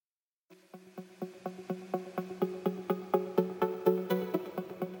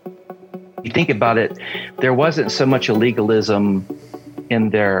think about it, there wasn't so much a legalism in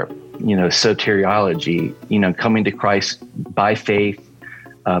their, soteriology, coming to Christ by faith,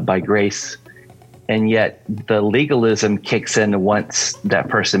 by grace. And yet the legalism kicks in once that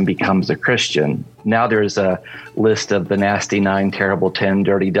person becomes a Christian. Now there's a list of the nasty 9, terrible 10,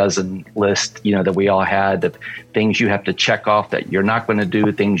 dirty dozen list, that we all had, of things you have to check off that you're not going to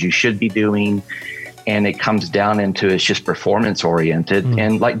do, things you should be doing. And it comes down into it's just performance oriented.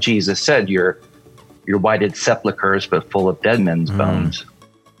 And like Jesus said, you're whited sepulchres, but full of dead men's bones.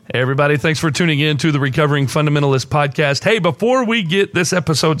 Hey everybody, thanks for tuning in to the Recovering Fundamentalist podcast. Hey, before we get this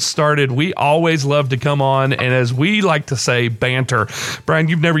episode started, we always love to come on and, as we like to say, banter. Brian,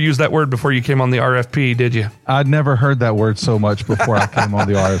 you've never used that word before you came on the RFP, did you? I'd never heard that word so much before I came on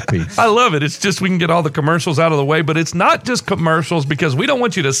the RFP. I love it. It's just we can get all the commercials out of the way, but it's not just commercials, because we don't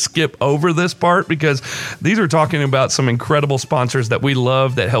want you to skip over this part, because these are talking about some incredible sponsors that we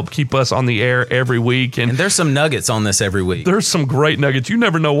love that help keep us on the air every week. And there's some nuggets on this every week. There's some great nuggets. You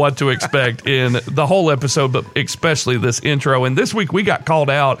never know what to expect in the whole episode, but especially this intro. And this week we got called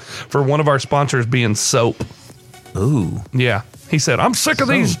out for one of our sponsors being soap. Ooh. Yeah. He said, I'm sick of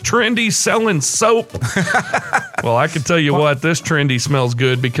these trendy selling soap. Well, I can tell you what, this trendy smells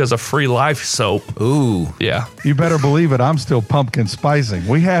good because of Free Life soap. Ooh. Yeah. You better believe it. I'm still pumpkin spicing.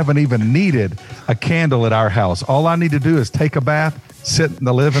 We haven't even needed a candle at our house. All I need to do is take a bath, sit in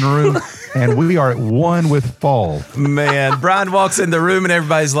the living room, and we are at one with fall. Man, Brian walks in the room and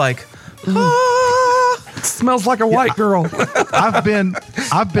everybody's like, It smells like a white girl. I've been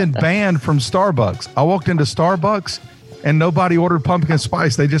banned from Starbucks. I walked into Starbucks and nobody ordered pumpkin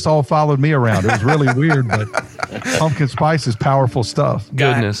spice. They just all followed me around. It was really weird, but pumpkin spice is powerful stuff.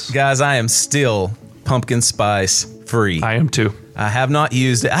 Goodness. Guys, I am still pumpkin spice free. I am too. I have not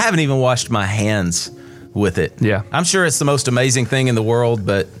used it. I haven't even washed my hands with it. Yeah. I'm sure it's the most amazing thing in the world,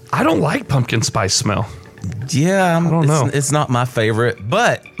 but I don't like pumpkin spice smell. yeah, I don't know. It's not my favorite,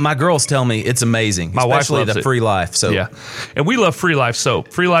 but my girls tell me it's amazing. My wife especially loves the it. Free Life. So Yeah. And we love Free Life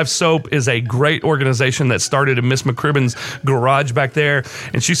Soap. Free Life Soap is a great organization that started in Miss McCribben's garage back there.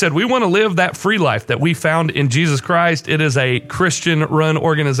 And she said, we want to live that free life that we found in Jesus Christ. It is a Christian-run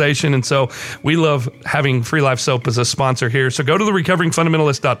organization. And so we love having Free Life Soap as a sponsor here. So go to the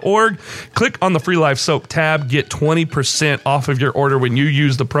recoveringfundamentalist.org, click on the Free Life Soap tab, get 20% off of your order when you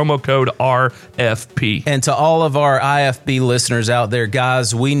use the promo code RFP. And to all of our IFB listeners out there,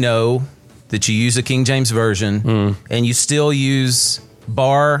 guys, we know that you use a King James Version and you still use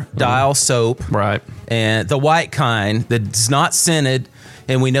bar dial soap. Right. And the white kind that's not scented.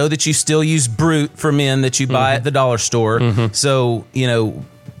 And we know that you still use Brute for men that you buy at the dollar store. So,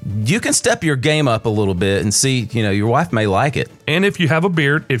 you can step your game up a little bit and see, your wife may like it. And if you have a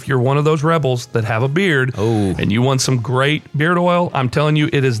beard, if you're one of those rebels that have a beard and you want some great beard oil, I'm telling you,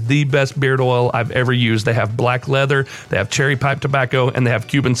 it is the best beard oil I've ever used. They have black leather, they have cherry pipe tobacco, and they have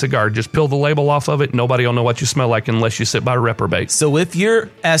Cuban cigar. Just peel the label off of it. Nobody will know what you smell like unless you sit by a reprobate. So if you're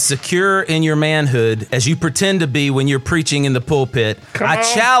as secure in your manhood as you pretend to be when you're preaching in the pulpit, I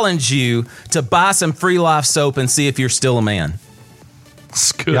challenge you to buy some Free Life soap and see if you're still a man.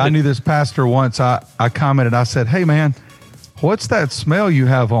 Yeah, I knew this pastor once. I commented, I said, hey, man, what's that smell you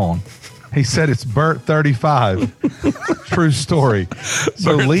have on? He said, it's Burt 35. True story.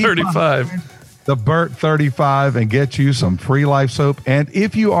 So Burt leave 35. the Burt 35 and get you some Free Life soap. And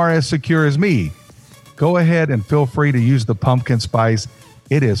if you are as secure as me, go ahead and feel free to use the pumpkin spice.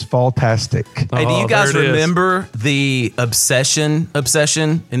 It is fantastic. Hey, do you guys there it is. remember the obsession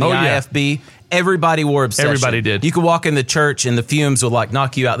in the IFB? Everybody wore Obsession. Everybody did. You could walk in the church and the fumes would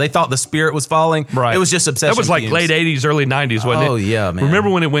knock you out. They thought the spirit was falling. Right. It was just Obsession. That was like fumes. late 80s, early 90s, wasn't it? Oh, yeah, man. Remember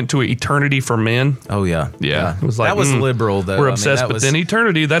when it went to Eternity for Men? Oh, yeah. Yeah. It was like, that was liberal, though. We're I mean, obsessed, that but was- then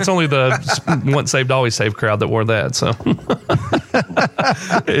Eternity, that's only the once saved, always saved crowd that wore that. So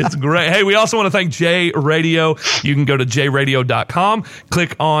it's great. Hey, we also want to thank J Radio. You can go to jradio.com,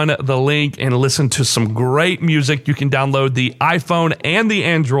 click on the link, and listen to some great music. You can download the iPhone and the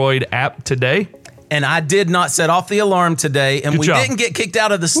Android app today. And I did not set off the alarm today, and Good we job. didn't get kicked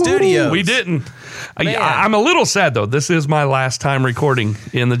out of the studio. We didn't. Man. I'm a little sad, though. This is my last time recording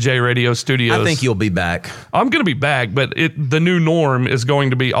in the J Radio studios. I think you'll be back. I'm going to be back, but the new norm is going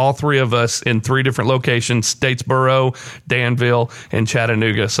to be all three of us in three different locations: Statesboro, Danville, and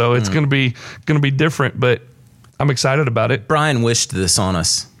Chattanooga. So it's going to be different, but I'm excited about it. Brian wished this on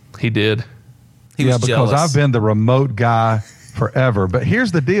us. He did. He was because jealous. I've been the remote guy forever. But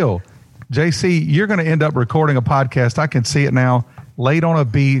here's the deal. JC, you're going to end up recording a podcast. I can see it now. Late on a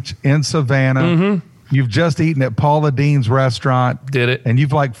beach in Savannah. You've just eaten at Paula Dean's restaurant. Did it. And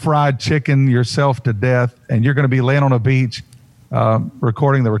you've fried chicken yourself to death. And you're going to be laying on a beach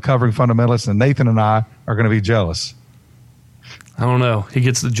recording the Recovering Fundamentalists, and Nathan and I are going to be jealous. I don't know. He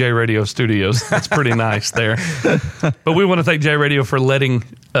gets the J Radio studios. That's pretty nice there. But we want to thank J Radio for letting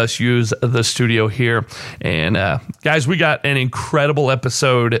us use the studio here. And guys, we got an incredible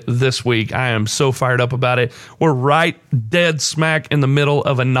episode this week. I am so fired up about it. We're right dead smack in the middle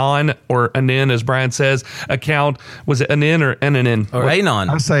of a non, or an in, as Brian says, account. Was it an in or an in? Or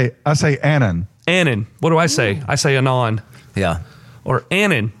anon. I say anon. Anon. What do I say? I say anon. Yeah. Or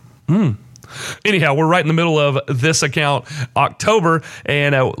anon. Anyhow, we're right in the middle of this account, October,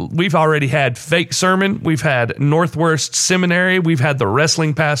 and we've already had Fake Sermon. We've had Northwest Seminary. We've had the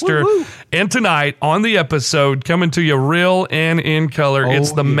Wrestling Pastor. Woo-hoo. And tonight on the episode, coming to you real and in color,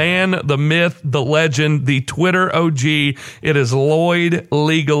 it's the man, the myth, the legend, the Twitter OG. It is Lloyd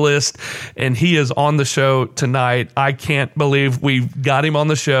Legalist, and he is on the show tonight. I can't believe we've got him on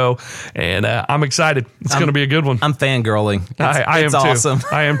the show, and I'm excited. It's going to be a good one. I'm fangirling. I am awesome. Too.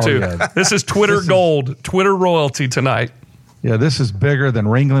 I am too. Yeah. This is Twitter gold, Twitter royalty tonight. Yeah, this is bigger than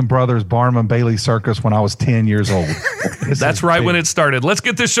Ringling Brothers Barnum and Bailey Circus when I was 10 years old. That's right, when it started. Let's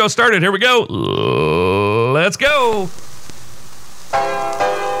get this show started. Here we go. Let's go.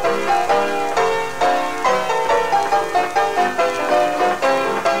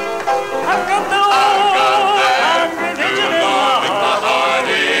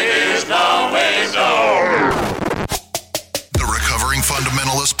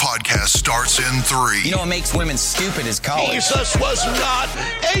 Starts in 3. You know what makes women stupid is college. Jesus was not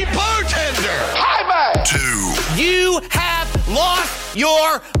a bartender. Hi, 2. You have lost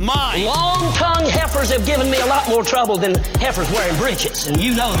your mind. Long-tongued heifers have given me a lot more trouble than heifers wearing breeches, and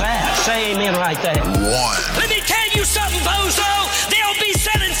you know that. Say amen right there. 1. Let me tell you something, bozo. They'll be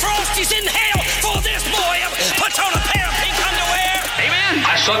selling Frosties in hell for this boy. Put on a pair of pink underwear. Amen.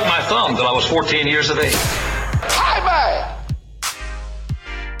 I sucked my thumb till I was 14 years of age. Hi, man.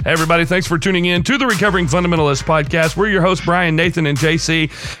 Hey everybody, thanks for tuning in to the Recovering Fundamentalist Podcast. We're your hosts, Brian, Nathan, and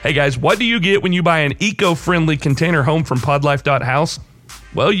JC. Hey guys, what do you get when you buy an eco-friendly container home from podlife.house?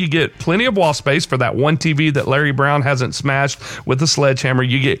 Well, you get plenty of wall space for that one TV that Larry Brown hasn't smashed with a sledgehammer.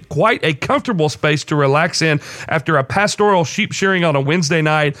 You get quite a comfortable space to relax in after a pastoral sheep shearing on a Wednesday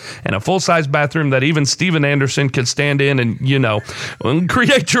night, and a full-size bathroom that even Steven Anderson could stand in and,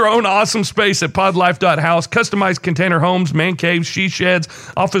 create your own awesome space at podlife.house. Customized container homes, man caves, she sheds,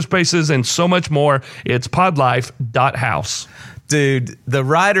 office spaces, and so much more. It's podlife.house. Dude, the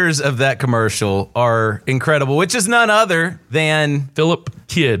writers of that commercial are incredible, which is none other than Phil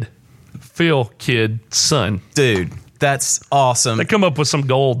Kidd's son. Dude, that's awesome. They come up with some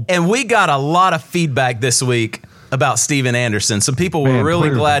gold. And we got a lot of feedback this week about Steven Anderson. Some people were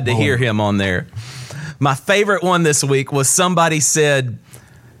really glad to hear him on there. My favorite one this week was somebody said,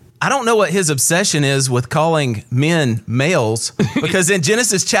 I don't know what his obsession is with calling men males, because in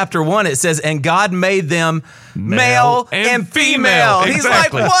Genesis chapter 1, it says, and God made them male and female. Exactly. He's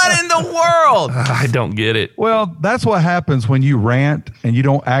like, what in the world? I don't get it. Well, that's what happens when you rant and you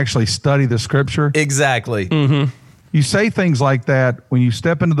don't actually study the scripture. Exactly. Mm-hmm. You say things like that when you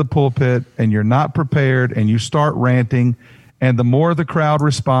step into the pulpit and you're not prepared and you start ranting. And the more the crowd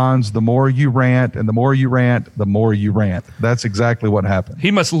responds, the more you rant, and the more you rant, the more you rant. That's exactly what happened. He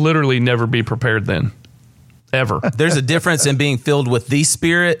must literally never be prepared then. Ever. There's a difference in being filled with the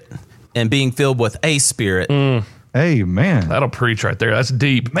Spirit and being filled with a Spirit. Amen. That'll preach right there. That's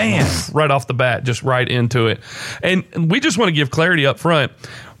deep. Man. Right off the bat, just right into it. And we just want to give clarity up front.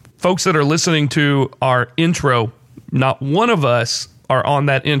 Folks that are listening to our intro, not one of us are on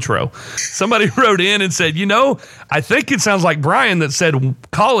that intro. Somebody wrote in and said, I think it sounds like Brian that said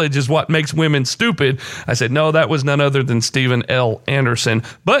college is what makes women stupid. I said, no, that was none other than Steven L. Anderson.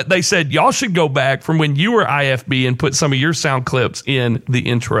 But they said, y'all should go back from when you were IFB and put some of your sound clips in the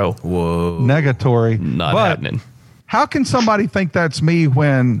intro. Whoa. Negatory. Not happening. How can somebody think that's me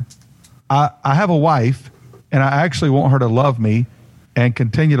when I have a wife and I actually want her to love me and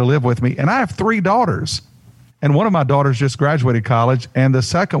continue to live with me? And I have 3 daughters. And one of my daughters just graduated college, and the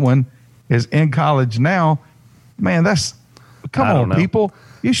second one is in college now. Man, come on, people.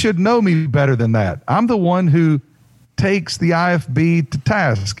 You should know me better than that. I'm the one who takes the IFB to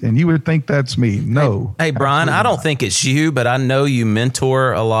task, and you would think that's me. No. Hey Brian, I don't think it's you, but I know you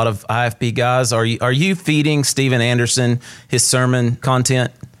mentor a lot of IFB guys. Are you feeding Steven Anderson his sermon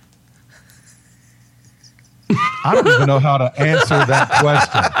content? I don't even know how to answer that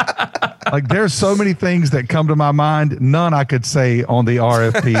question. Like, there's so many things that come to my mind. None I could say on the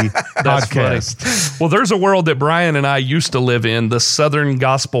RFP podcast. Well, there's a world that Brian and I used to live in, the Southern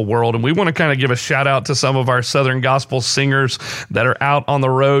Gospel world, and we want to kind of give a shout out to some of our Southern Gospel singers that are out on the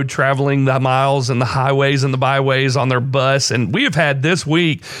road traveling the miles and the highways and the byways on their bus. And we have had this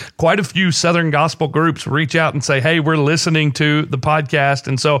week quite a few Southern Gospel groups reach out and say, hey, we're listening to the podcast.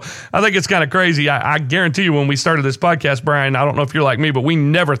 And so I think it's kind of crazy. I guarantee you when we started this podcast, Brian, I don't know if you're like me, but we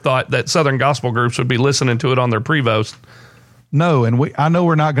never thought that Southern Gospel groups would be listening to it on their Prevost. No, and I know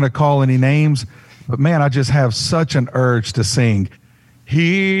we're not going to call any names, but man, I just have such an urge to sing.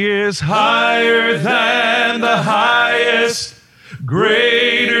 He is higher than the highest,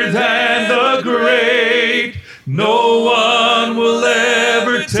 greater than the great. No one will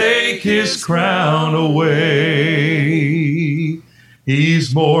ever take his crown away.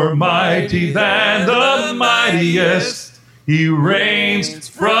 He's more mighty than the mightiest. He reigns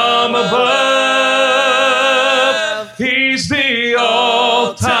from above. He's the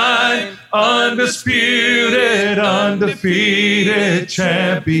all-time undisputed, undefeated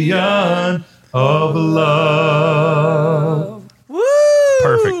champion of love. Woo!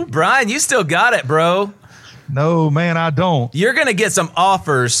 Perfect. Brian, you still got it, bro. No, man, I don't. You're going to get some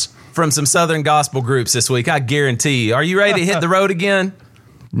offers from some Southern Gospel groups this week, I guarantee you. Are you ready to hit the road again?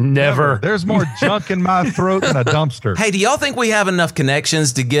 Never. There's more junk in my throat than a dumpster. Hey, do y'all think we have enough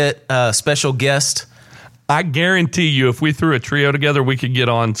connections to get a special guest? I guarantee you, if we threw a trio together, we could get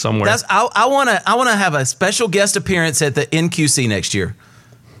on somewhere. I want to have a special guest appearance at the NQC next year.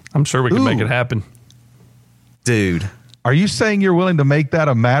 I'm sure we can make it happen. Dude. Are you saying you're willing to make that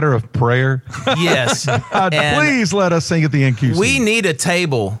a matter of prayer? Yes. Please let us sing at the NQC. We need a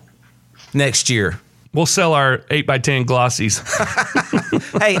table next year. We'll sell our 8x10 glossies.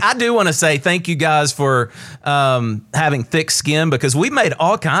 Hey, I do want to say thank you guys for having thick skin, because we made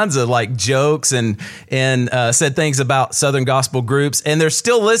all kinds of like jokes and said things about Southern Gospel groups, and they're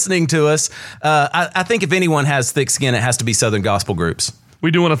still listening to us. I think if anyone has thick skin, it has to be Southern Gospel groups. We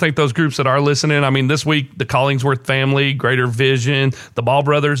do want to thank those groups that are listening. I mean, this week, the Collingsworth family, Greater Vision, the Ball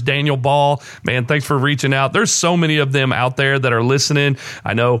brothers, Daniel Ball. Man, thanks for reaching out. There's so many of them out there that are listening.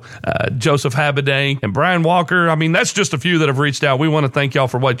 I know Joseph Habedank and Brian Walker. I mean, that's just a few that have reached out. We want to thank y'all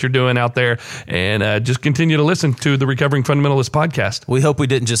for what you're doing out there, and just continue to listen to the Recovering Fundamentalist podcast. We hope we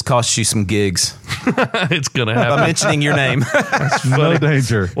didn't just cost you some gigs. It's going to happen. By mentioning your name. That's funny. No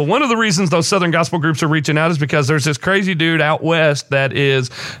danger. Well, one of the reasons those Southern Gospel groups are reaching out is because there's this crazy dude out west that is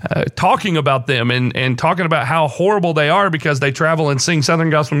talking about them and talking about how horrible they are because they travel and sing Southern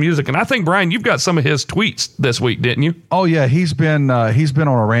Gospel music. And I think, Brian, you've got some of his tweets this week, didn't you? Oh yeah, he's been on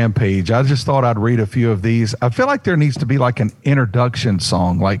a rampage. I just thought I'd read a few of these. I feel like there needs to be like an introduction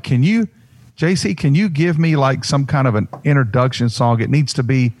song. Like, JC, can you give me like some kind of an introduction song? It needs to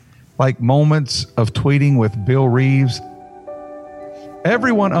be like moments of tweeting with Bill Reeves.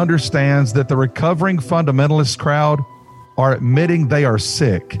 Everyone understands that the recovering fundamentalist crowd are admitting they are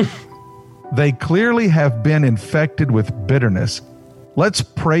sick. They clearly have been infected with bitterness. Let's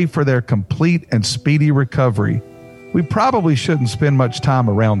pray for their complete and speedy recovery. We probably shouldn't spend much time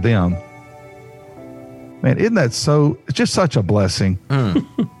around them. Man, isn't that so? It's just such a blessing.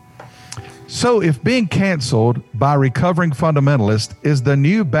 So if being canceled by recovering fundamentalist is the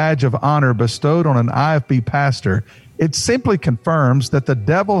new badge of honor bestowed on an IFB pastor, it simply confirms that the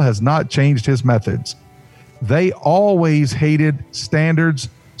devil has not changed his methods. They always hated standards,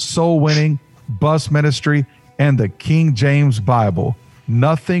 soul winning, bus ministry, and the King James Bible.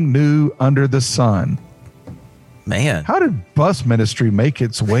 Nothing new under the sun. Man. How did bus ministry make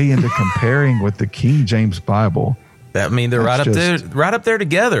its way into comparing with the King James Bible? I mean, they're right up there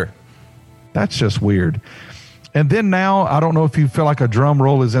together. That's just weird. And then now, I don't know if you feel like a drum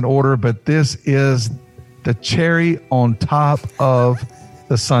roll is in order, but this is the cherry on top of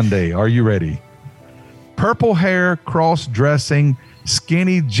the sundae. Are you ready? Purple hair, cross-dressing,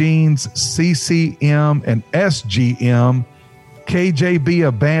 skinny jeans, CCM and SGM, KJB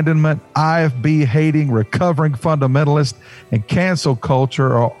abandonment, IFB hating, recovering fundamentalist, and cancel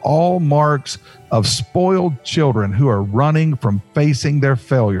culture are all marks of spoiled children who are running from facing their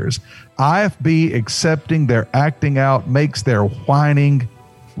failures. IFB accepting their acting out makes their whining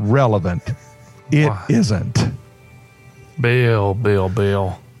relevant. It isn't.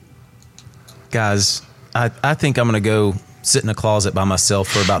 Bill. Guys, I think I'm going to go sit in a closet by myself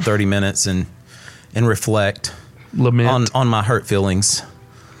for about 30 minutes and reflect. Lament. On my hurt feelings.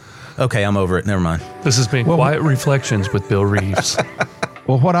 Okay, I'm over it. Never mind. This has been Quiet Reflections with Bill Reeves.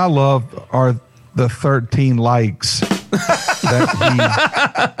 Well, what I love are the 13 likes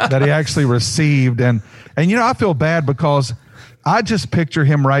that he actually received. And I feel bad because I just picture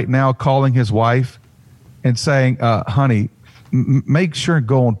him right now calling his wife and saying, honey, make sure and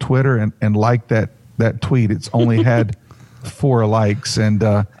go on Twitter and like that that tweet. It's only had 4 likes. And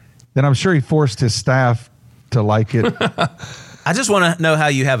then I'm sure he forced his staff to like it. I just want to know how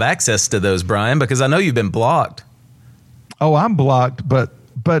you have access to those, Brian, because I know you've been blocked. Oh, I'm blocked, but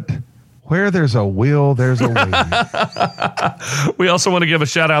where there's a will, there's a way. We also want to give a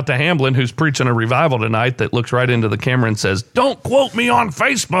shout out to Hamblin, who's preaching a revival tonight that looks right into the camera and says, "Don't quote me on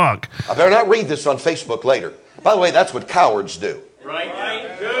Facebook." I better not read this on Facebook later. By the way, that's what cowards do. Right.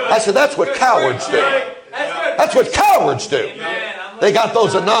 I said, that's what cowards do. That's what cowards do. They got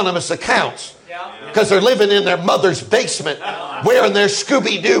those anonymous accounts because they're living in their mother's basement wearing their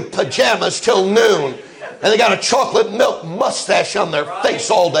Scooby-Doo pajamas till noon. And they got a chocolate milk mustache on their face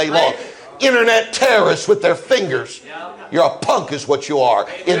all day long. Internet terrorists with their fingers. You're a punk is what you are.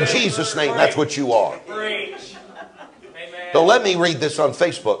 In Jesus' name, that's what you are. Don't let me read this on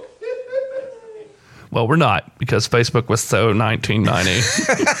Facebook. Well, we're not, because Facebook was so 1990.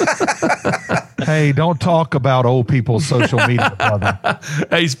 Hey, don't talk about old people's social media, brother.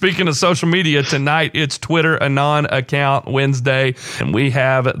 Hey, speaking of social media, tonight it's Twitter Anon Account Wednesday, and we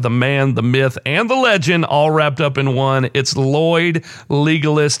have the man, the myth, and the legend all wrapped up in one. It's Lloyd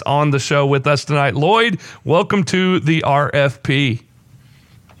Legalist on the show with us tonight. Lloyd, welcome to the RFP.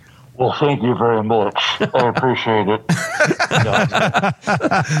 Well, thank you very much. I appreciate it.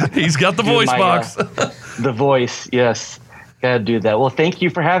 He's got the voice box. The voice, yes. Got to do that. Well, thank you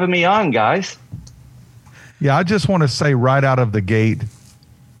for having me on, guys. Yeah, I just want to say right out of the gate,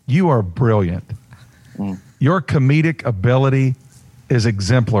 you are brilliant. Your comedic ability is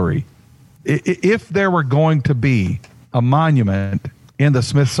exemplary. If there were going to be a monument in the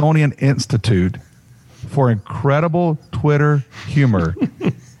Smithsonian Institute for incredible Twitter humor,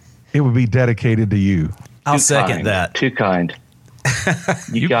 it would be dedicated to you. I'll second that. Too kind.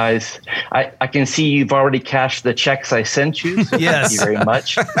 You guys, I can see you've already cashed the checks I sent you. So Yes. Thank you very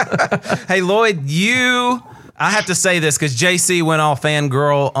much. Hey, Lloyd, I have to say this because JC went all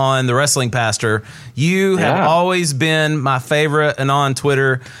fangirl on the Wrestling Pastor. You have always been my favorite Anon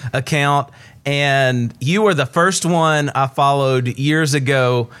Twitter account. And you were the first one I followed years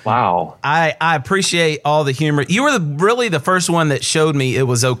ago. Wow. I appreciate all the humor. You were really the first one that showed me it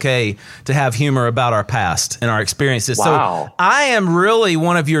was okay to have humor about our past and our experiences. Wow. So I am really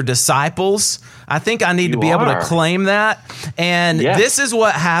one of your disciples. I think I need to be able to claim that. And this is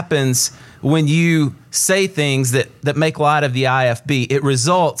what happens when you say things that make light of the IFB. It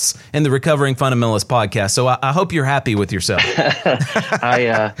results in the Recovering Fundamentalist podcast. So I hope you're happy with yourself.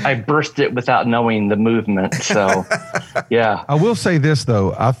 I burst it without knowing the movement. So, yeah. I will say this,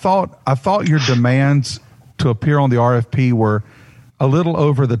 though. I thought your demands to appear on the RFP were a little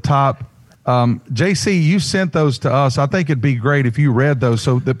over the top. JC, you sent those to us. I think it'd be great if you read those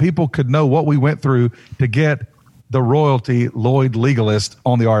so that people could know what we went through to get the royalty Lloyd Legalist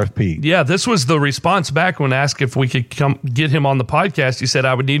on the RFP. Yeah, this was the response back when asked if we could come get him on the podcast. He said,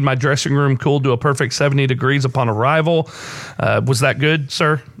 I would need my dressing room cooled to a perfect 70 degrees upon arrival. Was that good,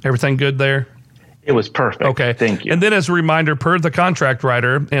 sir? Everything good there? It was perfect. Okay. Thank you. And then as a reminder, per the contract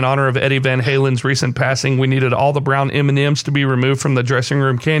writer, in honor of Eddie Van Halen's recent passing, we needed all the brown M&Ms to be removed from the dressing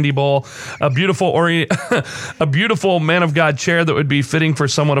room candy bowl. A beautiful man of God chair that would be fitting for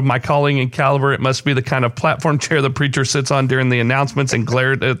someone of my calling and caliber. It must be the kind of platform chair the preacher sits on during the announcements and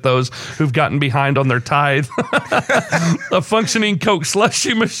glared at those who've gotten behind on their tithe. A functioning Coke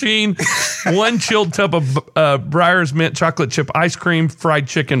slushy machine, one chilled tub of Breyer's mint chocolate chip ice cream, fried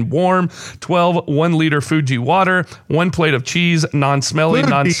chicken warm, 12 1-liter Fuji water, 1 plate of cheese, non-smelly,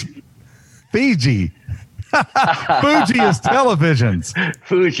 Fiji. Fuji is televisions.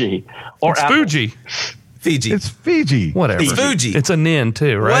 Fuji. Or it's Apple. Fuji. Fiji. It's Fiji. Whatever. It's Fuji. It's a nin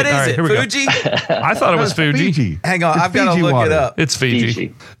too, right? What is All right, it? here we go. Fuji? I thought it was Fuji. Fiji. Hang on, It's I've got to Fiji look water. it up. It's Fiji.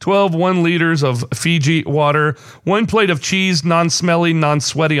 Fiji. 12 1-liters of Fiji water, 1 plate of cheese, non-smelly,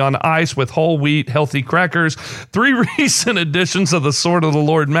 non-sweaty on ice with whole wheat, healthy crackers, 3 recent editions of the Sword of the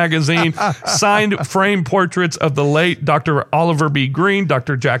Lord magazine, signed frame portraits of the late Dr. Oliver B. Green,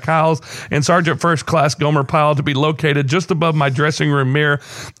 Dr. Jack Hiles, and Sergeant First Class Gomer Pyle to be located just above my dressing room mirror.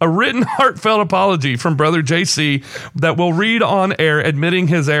 A written heartfelt apology from Brother JC that will read on air, admitting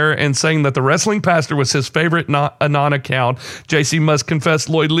his error and saying that the Wrestling Pastor was his favorite Anon account. JC must confess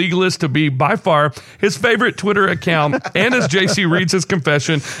Lloyd Legalist to be by far his favorite Twitter account. And as JC reads his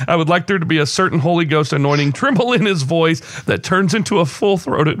confession, I would like there to be a certain Holy Ghost anointing tremble in his voice that turns into a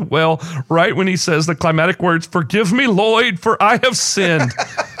full-throated well right when he says the climatic words, "Forgive me, Lloyd, for I have sinned."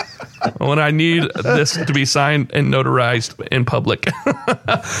 When I need this to be signed and notarized in public.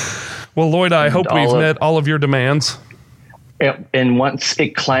 Well, Lloyd, I hope we've met all of your demands. And once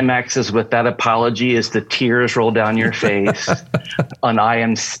it climaxes with that apology, as the tears roll down your face, on I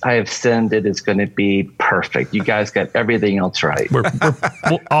have sinned, it is going to be perfect. You guys got everything else right.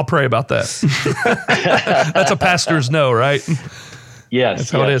 I'll pray about that. That's a pastor's no, right? Yes. That's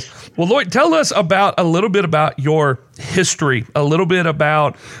how it is. Well, Lloyd, tell us a little bit about your history, a little bit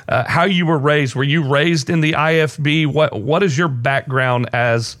about how you were raised. Were you raised in the IFB? What is your background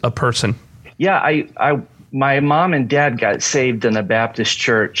as a person? Yeah, my mom and dad got saved in a Baptist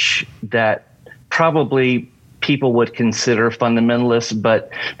church that probably people would consider fundamentalist,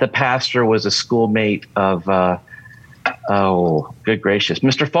 but the pastor was a schoolmate of, good gracious,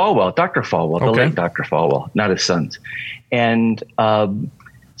 Mr. Falwell, Dr. Falwell, the late Dr. Falwell, not his sons. And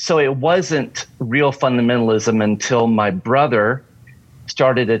so it wasn't real fundamentalism until my brother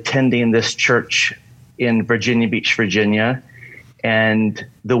started attending this church in Virginia Beach, Virginia. And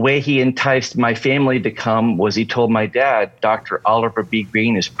the way he enticed my family to come was he told my dad, Dr. Oliver B.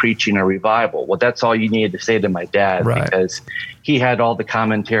 Green is preaching a revival. Well, that's all you needed to say to my dad, because he had all the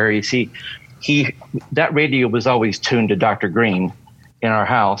commentaries. He that radio was always tuned to Dr. Green in our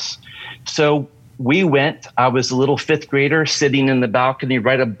house. So we went. I was a little fifth grader sitting in the balcony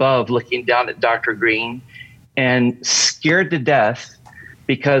right above, looking down at Dr. Green, and scared to death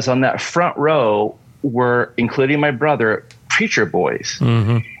because on that front row were, including my brother, preacher boys.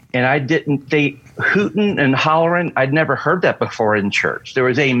 Mm-hmm. And they hooting and hollering. I'd never heard that before in church. There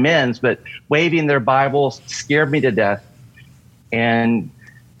was amens, but waving their Bibles scared me to death. And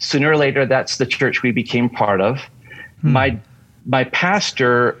sooner or later, that's the church we became part of. My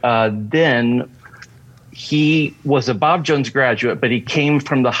pastor then, he was a Bob Jones graduate, but he came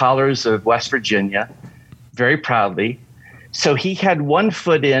from the hollers of West Virginia, very proudly. So he had one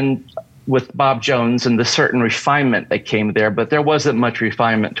foot in with Bob Jones and the certain refinement that came there, but there wasn't much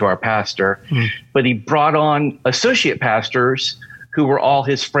refinement to our pastor. But he brought on associate pastors who were all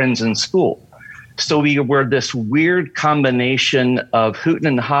his friends in school. So we were this weird combination of hooting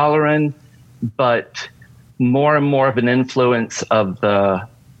and hollering, but more and more of an influence of the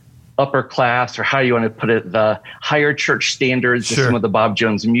upper class, or how you want to put it, the higher church standards of some of the Bob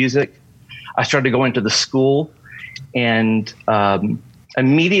Jones music. I started going to the school and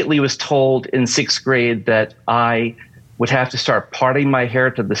immediately was told in sixth grade that I would have to start parting my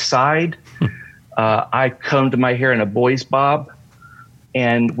hair to the side. I combed my hair in a boy's bob,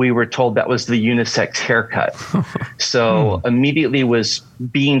 and we were told that was the unisex haircut. So immediately was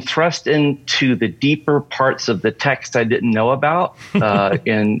being thrust into the deeper parts of the text I didn't know about,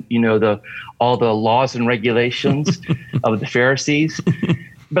 and all the laws and regulations of the Pharisees.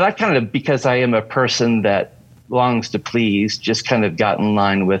 But I kind of, because I am a person that longs to please, just kind of got in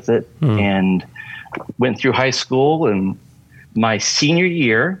line with it and went through high school. And my senior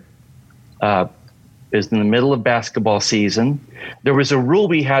year is in the middle of basketball season. There was a rule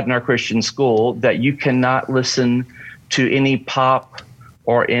we had in our Christian school that you cannot listen to any pop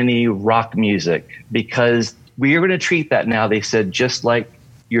or any rock music, because we are going to treat that now, they said, just like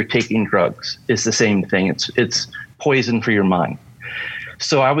you're taking drugs. It's the same thing. It's poison for your mind.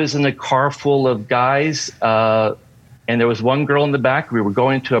 So I was in a car full of guys, and there was one girl in the back. We were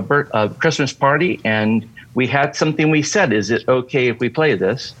going to a Christmas party, and we had something we said, is it okay if we play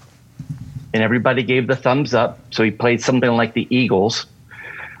this? And everybody gave the thumbs up. So we played something like the Eagles.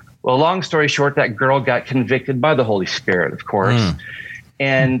 Well, long story short, that girl got convicted by the Holy Spirit, of course.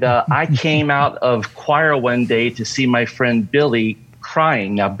 And I came out of choir one day to see my friend Billy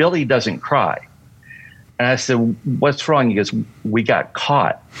crying. Now, Billy doesn't cry. And I said, what's wrong? He goes, we got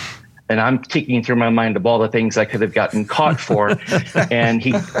caught. And I'm kicking through my mind of all the things I could have gotten caught for. And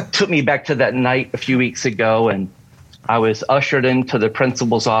he took me back to that night a few weeks ago, and I was ushered into the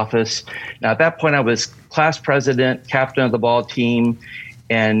principal's office. Now, at that point, I was class president, captain of the ball team,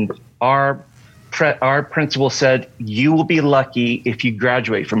 and our principal said, you will be lucky if you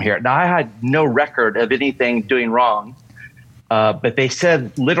graduate from here. Now, I had no record of anything doing wrong, but they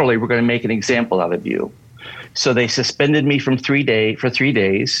said, literally, we're going to make an example out of you. So they suspended me for 3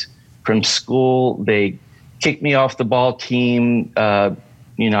 days from school. They kicked me off the ball team. I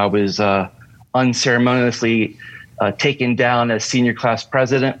was unceremoniously taken down as senior class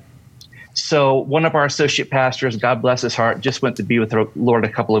president. So one of our associate pastors, God bless his heart, just went to be with the Lord a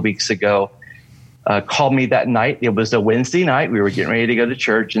couple of weeks ago, called me that night. It was a Wednesday night. We were getting ready to go to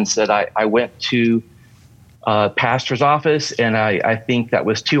church, and said, I went to pastor's office, and I think that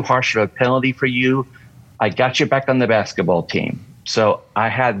was too harsh of a penalty for you. I got you back on the basketball team. So I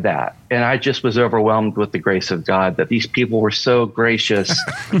had that, and I just was overwhelmed with the grace of God that these people were so gracious.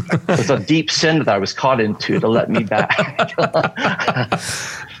 It was a deep sin that I was caught into to let me back.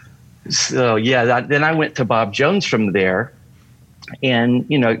 So then I went to Bob Jones from there, And,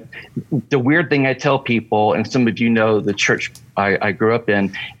 you know, the weird thing I tell people, and some of you know the church I grew up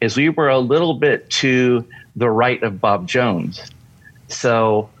in, is we were a little bit to the right of Bob Jones.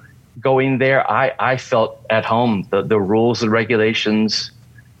 So going there, I felt at home. The rules and regulations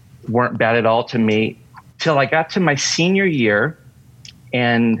weren't bad at all to me till I got to my senior year.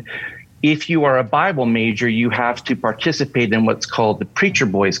 And if you are a Bible major, you have to participate in what's called the Preacher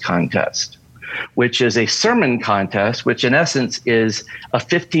Boys Contest, which is a sermon contest, which in essence is a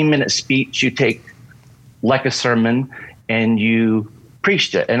 15-minute speech you take like a sermon and you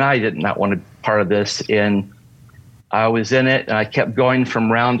preached it. And I did not want to be part of this. And I was in it and I kept going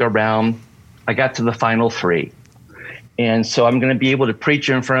from round to round. I got to the final 3. And so I'm going to be able to preach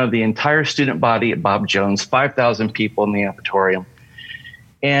in front of the entire student body at Bob Jones, 5,000 people in the auditorium.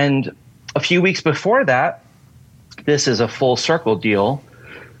 And a few weeks before that, this is a full circle deal.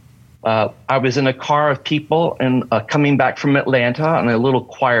 I was in a car of people and coming back from Atlanta on a little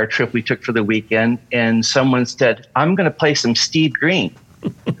choir trip we took for the weekend. And someone said, I'm going to play some Steve Green.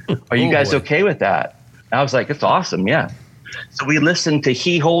 Are you guys okay with that? And I was like, it's awesome. Yeah. So we listened to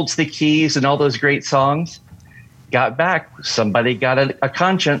He Holds the Keys and all those great songs. Got back. Somebody got a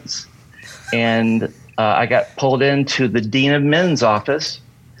conscience. And I got pulled into the Dean of Men's office.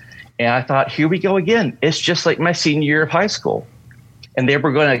 And I thought, here we go again. It's just like my senior year of high school. And they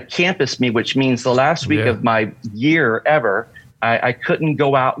were going to campus me, which means the last week of my year ever, I couldn't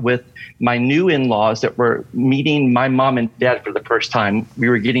go out with my new in-laws that were meeting my mom and dad for the first time. We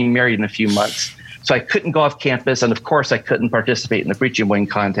were getting married in a few months. So I couldn't go off campus. And of course, I couldn't participate in the preaching wing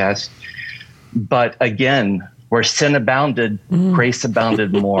contest. But again, where sin abounded, grace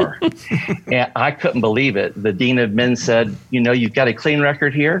abounded more. And I couldn't believe it. The Dean of Men said, you know, you've got a clean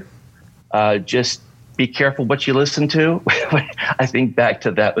record here. Just be careful what you listen to. I think back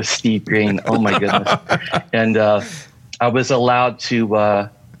to that with Steve Green. Oh my goodness. And I was allowed to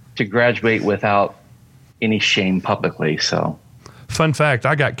graduate without any shame publicly. So, fun fact,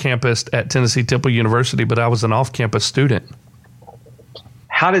 I got campused at Tennessee Temple University, but I was an off-campus student.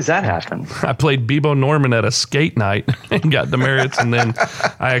 How does that happen? I played Bebo Norman at a skate night and got demerits. And then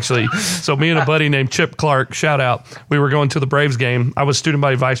so me and a buddy named Chip Clark, shout out, we were going to the Braves game. I was student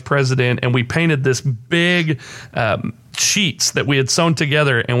body vice president, and we painted this big sheets that we had sewn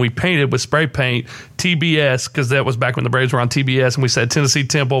together, and we painted with spray paint TBS, because that was back when the Braves were on TBS, and we said Tennessee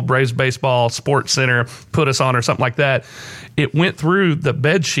Temple, Braves Baseball, Sports Center, put us on, or something like that. It went through the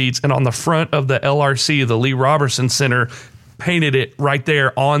bed sheets, and on the front of the LRC, the Lee Robertson Center, painted it right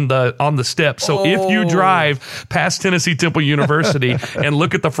there on the steps. So if you drive past Tennessee Temple University and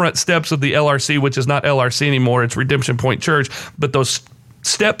look at the front steps of the LRC, which is not LRC anymore, it's Redemption Point Church, but those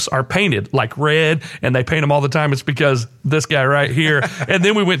steps are painted like red, and they paint them all the time. It's because this guy right here. And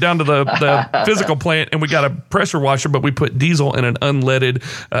then we went down to the physical plant and we got a pressure washer, but we put diesel in an unleaded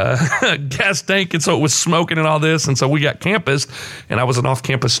gas tank, and so it was smoking and all this. And so we got campused, and I was an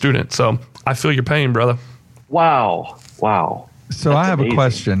off-campus student. So I feel your pain, brother. Wow. So That's I have amazing. a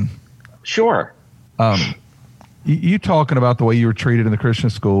question. Sure. You talking about the way you were treated in the Christian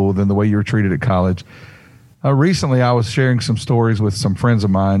school, then the way you were treated at college. Recently, I was sharing some stories with some friends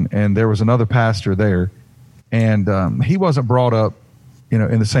of mine, and there was another pastor there, and he wasn't brought up,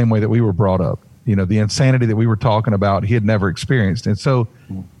 in the same way that we were brought up. The insanity that we were talking about, he had never experienced. And so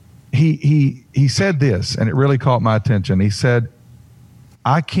he said this, and it really caught my attention. He said,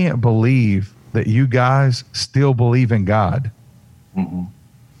 I can't believe that you guys still believe in God. Mm-hmm.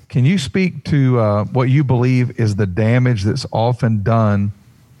 Can you speak to what you believe is the damage that's often done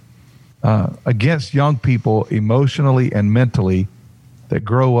against young people emotionally and mentally that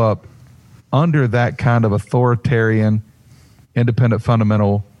grow up under that kind of authoritarian, independent,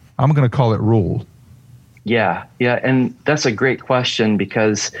 fundamental, I'm going to call it rule? Yeah. And that's a great question,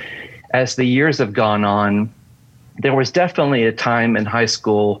 because as the years have gone on, there was definitely a time in high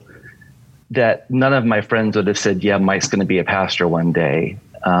school that none of my friends would have said, yeah, Mike's going to be a pastor one day.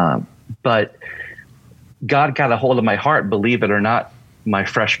 But God got a hold of my heart, believe it or not, my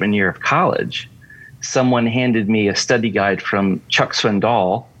freshman year of college. Someone handed me a study guide from Chuck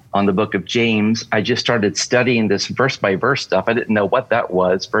Swindoll on the book of James. I just started studying this verse by verse stuff. I didn't know what that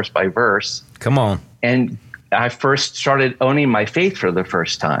was, verse by verse. Come on. And I first started owning my faith for the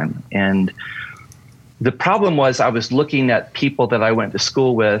first time. And the problem was I was looking at people that I went to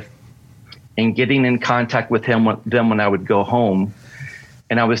school with and getting in contact with them when I would go home.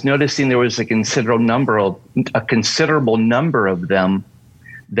 And I was noticing there was a considerable number of them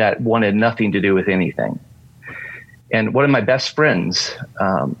that wanted nothing to do with anything. And one of my best friends,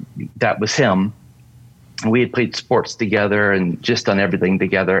 that was him. We had played sports together and just done everything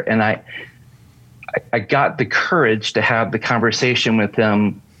together. And I got the courage to have the conversation with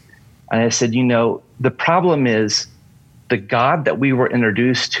them. And I said, the problem is the God that we were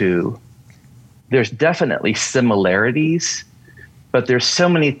introduced to, there's definitely similarities, but there's so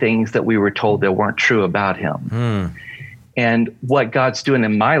many things that we were told that weren't true about him. And what God's doing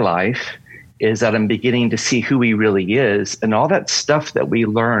in my life is that I'm beginning to see who he really is, and all that stuff that we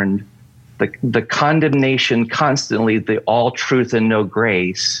learned, the condemnation constantly, the all truth and no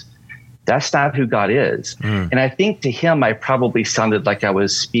grace, that's not who God is. And I think to him, I probably sounded like I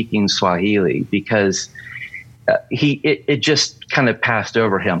was speaking Swahili because it just kind of passed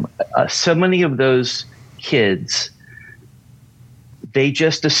over him. So many of those kids, they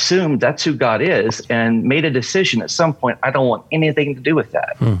just assumed that's who God is and made a decision at some point, I don't want anything to do with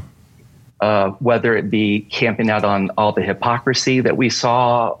that. Whether it be camping out on all the hypocrisy that we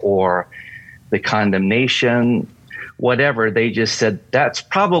saw or the condemnation, whatever, they just said, that's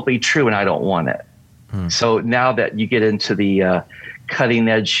probably true and I don't want it. So now that you get into the cutting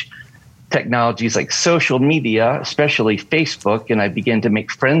edge technologies like social media, especially Facebook, and I begin to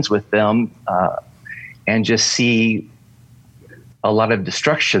make friends with them and just see a lot of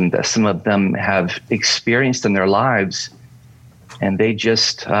destruction that some of them have experienced in their lives, and they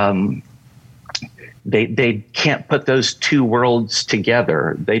just they can't put those two worlds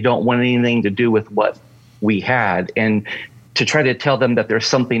together. They don't want anything to do with what we had, and to try to tell them that there's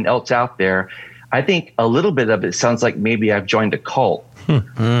something else out there. I think a little bit of it sounds like maybe I've joined a cult.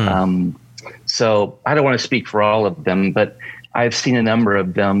 So I don't want to speak for all of them, but I've seen a number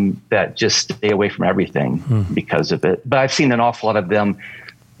of them that just stay away from everything because of it. But I've seen an awful lot of them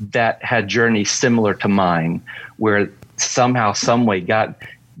that had journeys similar to mine, where somehow, some way got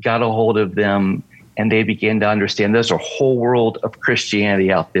a hold of them, and they began to understand there's a whole world of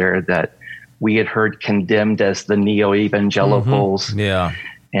Christianity out there that we had heard condemned as the neo-evangelicals. Yeah.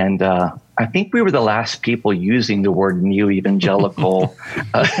 And I think we were the last people using the word neo-evangelical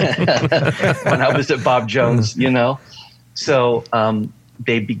when I was at Bob Jones, So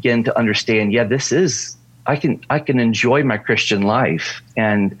they begin to understand, this is, I can enjoy my Christian life,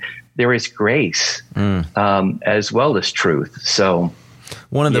 and there is grace as well as truth. So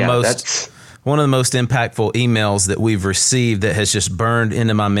one of the most impactful emails that we've received that has just burned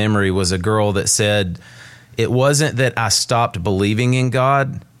into my memory was a girl that said, it wasn't that I stopped believing in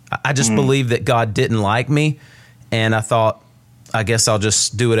God. I just believed that God didn't like me. And I thought, I guess I'll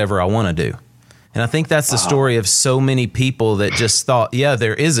just do whatever I want to do. And I think that's the story of so many people that just thought,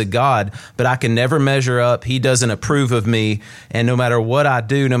 there is a God, but I can never measure up. He doesn't approve of me. And no matter what I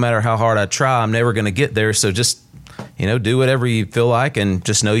do, no matter how hard I try, I'm never going to get there. So just, do whatever you feel like, and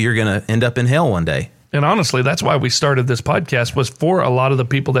just know you're going to end up in hell one day. And honestly, that's why we started this podcast, was for a lot of the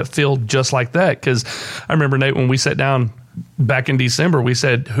people that feel just like that. Because I remember, Nate, when we sat down back in December, we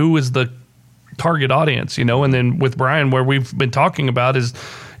said, who is the target audience, And then with Brian, where we've been talking about is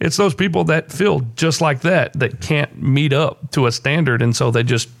it's those people that feel just like that can't meet up to a standard. And so they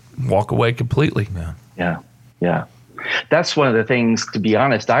just walk away completely. Yeah. That's one of the things, to be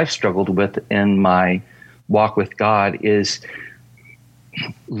honest, I've struggled with in my walk with God, is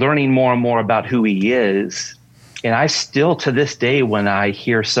learning more and more about who he is. And I still, to this day, when I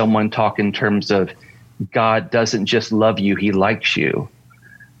hear someone talk in terms of God doesn't just love you, he likes you.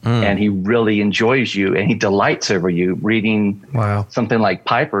 And he really enjoys you, and he delights over you. Reading something like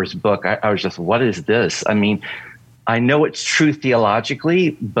Piper's book, I was just, what is this? I mean, I know it's true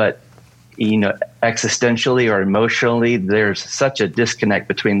theologically, but existentially or emotionally, there's such a disconnect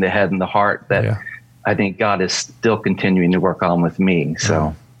between the head and the heart that I think God is still continuing to work on with me.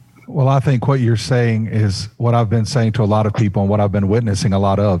 So, well, I think what you're saying is what I've been saying to a lot of people and what I've been witnessing a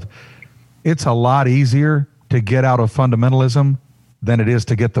lot of. It's a lot easier to get out of fundamentalism than it is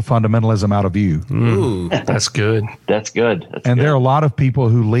to get the fundamentalism out of you. Ooh, that's good. That's good. There are a lot of people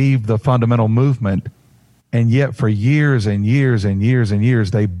who leave the fundamental movement, and yet for years and years and years and years,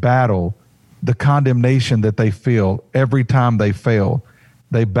 they battle the condemnation that they feel every time they fail.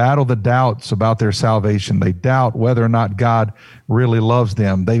 They battle the doubts about their salvation. They doubt whether or not God really loves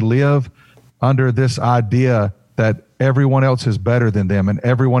them. They live under this idea that everyone else is better than them and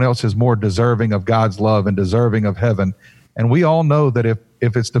everyone else is more deserving of God's love and deserving of heaven. And we all know that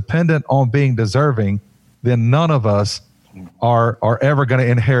if it's dependent on being deserving, then none of us are ever going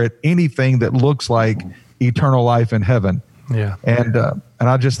to inherit anything that looks like eternal life in heaven. Yeah. And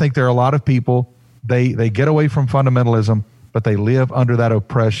I just think there are a lot of people, they get away from fundamentalism, but they live under that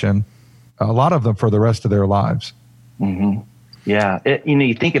oppression, a lot of them for the rest of their lives. Mm-hmm. Yeah.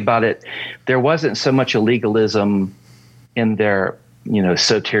 You think about it, there wasn't so much a legalism in their,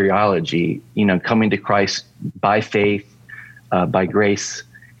 soteriology, coming to Christ by faith, by grace.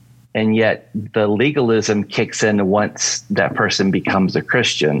 And yet the legalism kicks in once that person becomes a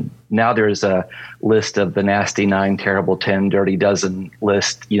Christian. Now there's a list of the nasty 9, terrible 10, dirty dozen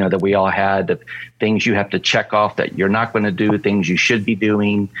list, that we all had, of things you have to check off that you're not going to do, things you should be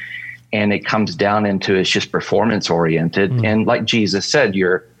doing. And it comes down into it's just performance oriented. And like Jesus said,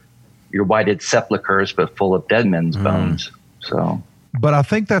 you're whited sepulchres, but full of dead men's bones. So, but I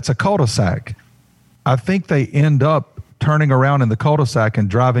think that's a cul-de-sac. I think they end up turning around in the cul-de-sac and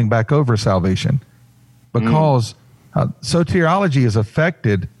driving back over salvation, because soteriology is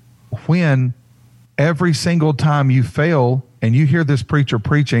affected when every single time you fail and you hear this preacher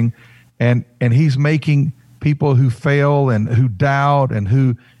preaching and he's making people who fail and who doubt and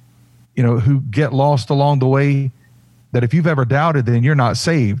who get lost along the way, that if you've ever doubted, then you're not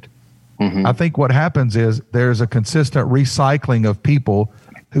saved. I think what happens is there's a consistent recycling of people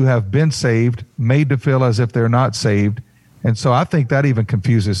who have been saved, made to feel as if they're not saved. And so I think that even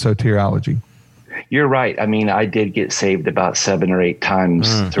confuses soteriology. You're right. I mean, I did get saved about 7 or 8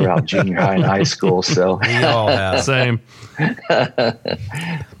 times throughout junior high and high school. So we all have. Same.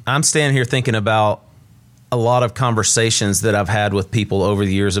 I'm standing here thinking about a lot of conversations that I've had with people over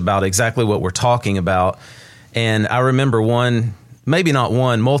the years about exactly what we're talking about. And I remember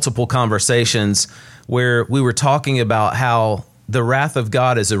multiple conversations where we were talking about how the wrath of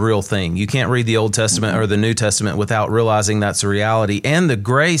God is a real thing. You can't read the Old Testament or the New Testament without realizing that's a reality. And the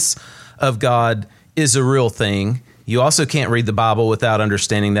grace of God is a real thing. You also can't read the Bible without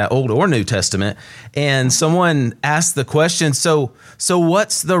understanding that Old or New Testament. And someone asked the question, so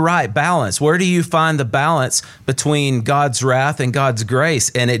what's the right balance? Where do you find the balance between God's wrath and God's grace?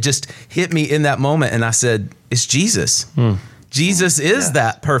 And it just hit me in that moment. And I said, it's Jesus. Jesus is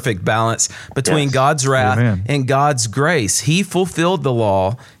that perfect balance between God's wrath and God's grace. He fulfilled the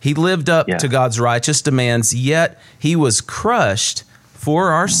law. He lived up to God's righteous demands, yet he was crushed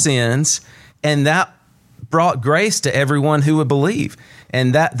for our sins, and that brought grace to everyone who would believe.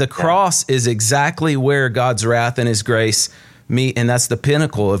 And that the cross is exactly where God's wrath and his grace meet, and that's the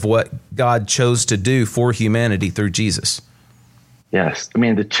pinnacle of what God chose to do for humanity through Jesus. Yes. I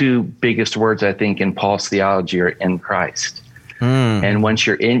mean, the 2 biggest words, I think, in Paul's theology are in Christ. And once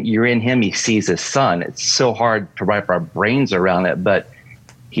you're in him, he sees his son. It's so hard to wrap our brains around it, but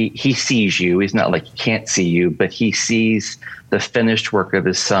he sees you. He's not like he can't see you, but he sees the finished work of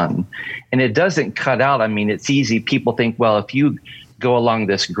his son. And it doesn't cut out. I mean, it's easy. People think, well, if you go along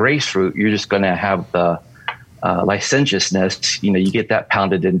this grace route, you're just going to have the licentiousness. You get that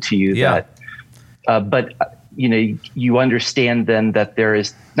pounded into you. But you understand then that there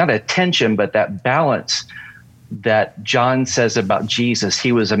is not a tension, but that balance that John says about Jesus.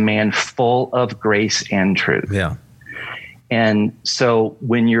 He was a man full of grace and truth. Yeah. And so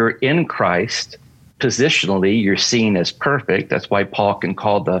when you're in Christ, positionally, you're seen as perfect. That's why Paul can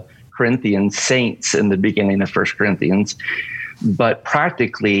call the Corinthians saints in the beginning of 1 Corinthians. But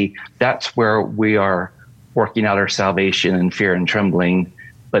practically, that's where we are working out our salvation in fear and trembling.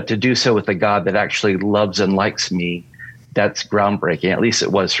 But to do so with a God that actually loves and likes me, that's groundbreaking. At least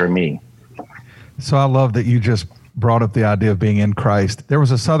it was for me. So I love that you just brought up the idea of being in Christ. There was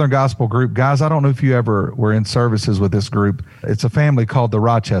a Southern Gospel group. Guys, I don't know if you ever were in services with this group. It's a family called the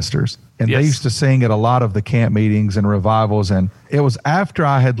Rochesters. And they used to sing at a lot of the camp meetings and revivals. And it was after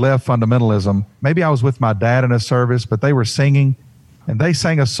I had left fundamentalism. Maybe I was with my dad in a service, but they were singing. And they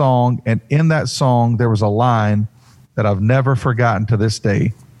sang a song. And in that song, there was a line that I've never forgotten to this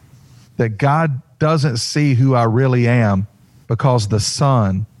day. That God doesn't see who I really am because the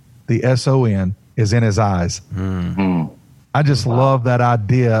Son, the S-O-N, is in his eyes. I just love that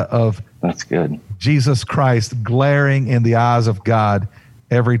idea of that's good. Jesus Christ glaring in the eyes of God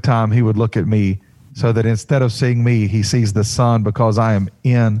every time he would look at me, so that instead of seeing me, he sees the Son because I am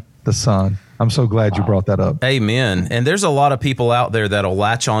in the Son. I'm so glad you brought that up. Amen. And there's a lot of people out there that'll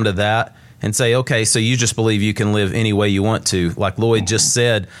latch onto that and say, okay, so you just believe you can live any way you want to, like Lloyd just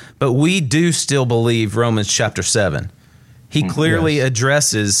said. But we do still believe Romans chapter 7. He clearly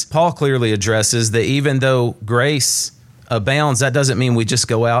Paul clearly addresses that even though grace abounds, that doesn't mean we just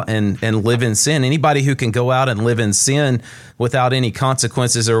go out and live in sin. Anybody who can go out and live in sin without any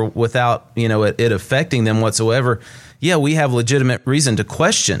consequences or without it affecting them whatsoever, we have legitimate reason to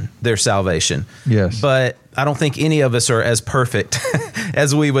question their salvation. Yes. But I don't think any of us are as perfect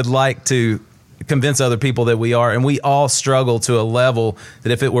as we would like to convince other people that we are. And we all struggle to a level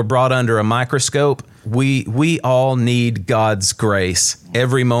that if it were brought under a microscope, we all need God's grace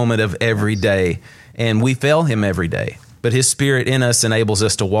every moment of every day. And we fail him every day. But his Spirit in us enables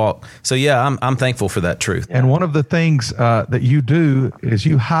us to walk. So, I'm thankful for that truth. And one of the things that you do is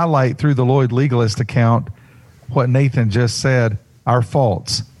you highlight through the Lloyd Legalist account what Nathan just said, our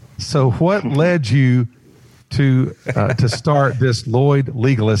faults. So what led you to start this Lloyd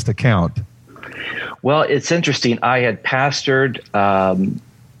Legalist account? Well, it's interesting. I had pastored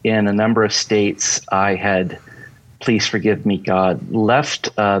in a number of states. I had, please forgive me, God,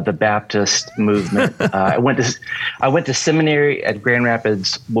 left the Baptist movement. I went to seminary at Grand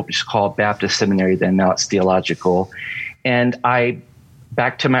Rapids, what was called Baptist Seminary then. Now it's theological. And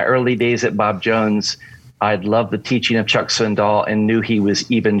back to my early days at Bob Jones, I'd loved the teaching of Chuck Swindoll and knew he was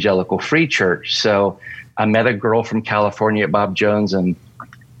Evangelical Free Church. So I met a girl from California at Bob Jones, and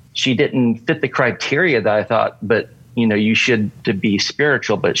she didn't fit the criteria that I thought, but you should to be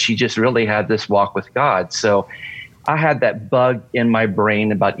spiritual, but she just really had this walk with God. So I had that bug in my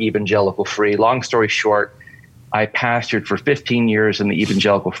brain about Evangelical Free. Long story short, I pastored for 15 years in the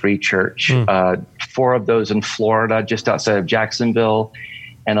Evangelical Free Church, 4 of those in Florida, just outside of Jacksonville,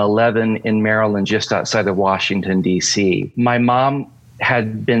 and 11 in Maryland, just outside of Washington, D.C. My mom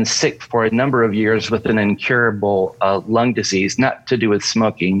had been sick for a number of years with an incurable lung disease, not to do with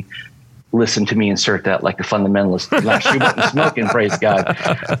smoking. Listen to me insert that like a fundamentalist. She wasn't smoking, praise God.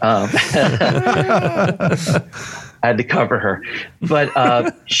 I had to cover her. But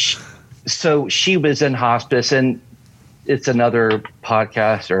so she was in hospice, and it's another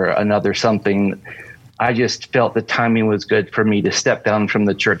podcast or another something. I just felt the timing was good for me to step down from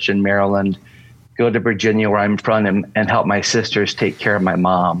the church in Maryland, go to Virginia where I'm from, and help my sisters take care of my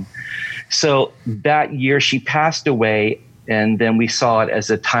mom. So that year she passed away, and then we saw it as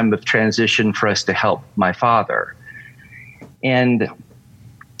a time of transition for us to help my father. And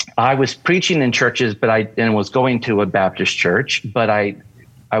I was preaching in churches, and was going to a Baptist church, but I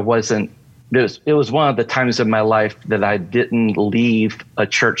wasn't. It was one of the times in my life that I didn't leave a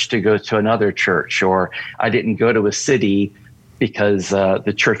church to go to another church, or I didn't go to a city because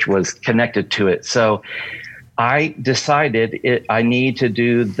the church was connected to it. So I decided I need to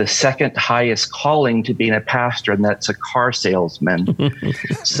do the second highest calling to being a pastor, and that's a car salesman.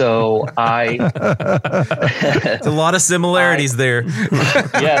 So it's a lot of similarities there.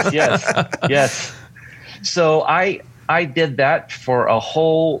 Yes. So I did that for a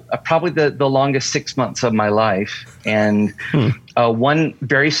whole, probably the longest 6 months of my life. And one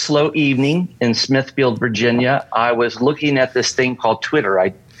very slow evening in Smithfield, Virginia, I was looking at this thing called Twitter.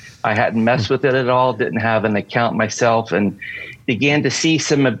 I hadn't messed with it at all, didn't have an account myself, and began to see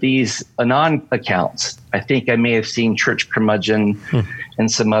some of these anon accounts. I think I may have seen Church Curmudgeon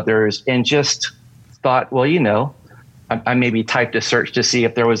and some others, and just thought, well, I maybe typed a search to see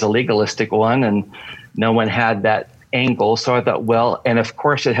if there was a legalistic one, and no one had that angle. So I thought, well, and of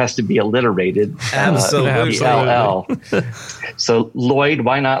course it has to be alliterated. Absolutely. LL. So Lloyd,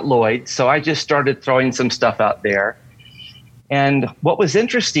 why not Lloyd? So I just started throwing some stuff out there. And what was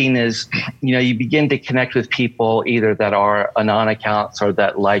interesting is, you begin to connect with people either that are anon accounts or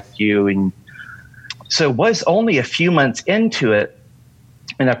that like you. And so it was only a few months into it,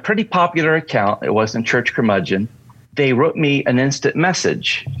 in a pretty popular account, it wasn't Church Curmudgeon, they wrote me an instant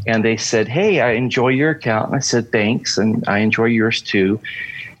message and they said, "Hey, I enjoy your account." And I said, "Thanks. And I enjoy yours too."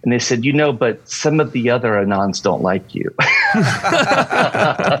 And they said, but some of the other anons don't like you.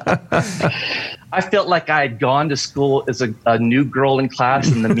 I felt like I had gone to school as a new girl in class,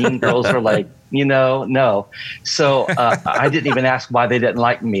 and the mean girls were like, no. So I didn't even ask why they didn't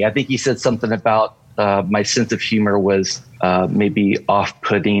like me. I think he said something about my sense of humor was maybe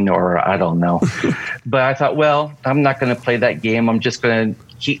off-putting, or I don't know. But I thought, well, I'm not going to play that game. I'm just going to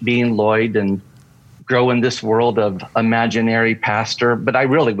keep being Lloyd and grow in this world of imaginary pastor. But I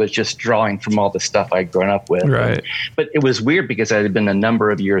really was just drawing from all the stuff I'd grown up with. Right. But it was weird because I had been a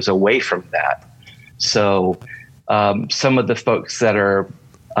number of years away from that. So some of the folks that are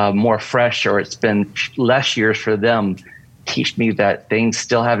more fresh, or it's been less years for them, teach me that things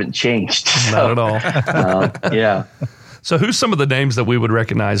still haven't changed. Not at all. Yeah. So who's some of the names that we would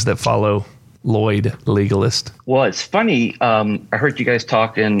recognize that follow Lloyd Legalist? Well, it's funny. I heard you guys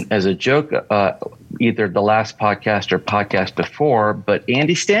talking as a joke, either the last podcast or podcast before, but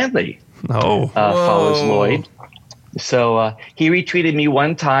Andy Stanley follows Lloyd. So he retweeted me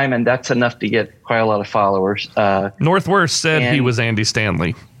one time, and that's enough to get quite a lot of followers. Northworth said he was Andy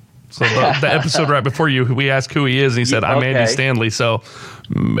Stanley. So the episode right before we asked who he is, and he said, "I'm Andy Stanley." So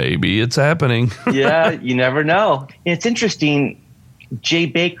maybe it's happening. Yeah, you never know. It's interesting. Jay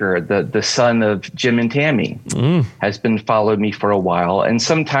Baker, the son of Jim and Tammy, has been following me for a while, and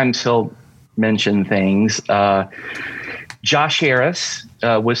sometimes he'll mention things. Josh Harris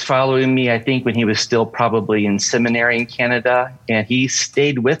was following me, I think, when he was still probably in seminary in Canada, and he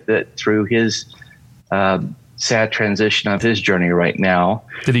stayed with it through his sad transition of his journey right now.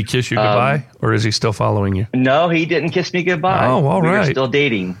 Did he kiss you goodbye, or is he still following you? No, he didn't kiss me goodbye. Oh, all right. We're still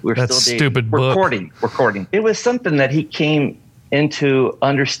dating. That stupid book. Recording. It was something that he came into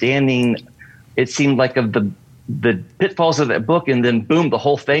understanding. It seemed like of the pitfalls of that book, and then boom, the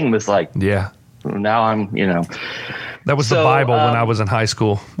whole thing was like, yeah. Now I'm, That was the Bible when I was in high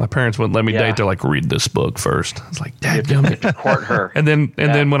school. My parents wouldn't let me date. They're like, read this book first. I was like, dadgummit. To court her. And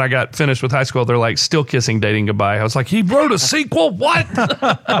then when I got finished with high school, they're like, still kissing, dating goodbye. I was like, he wrote a sequel? What?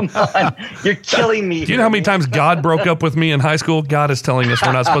 Come on. You're killing me. Do you know how many times God broke up with me in high school? God is telling us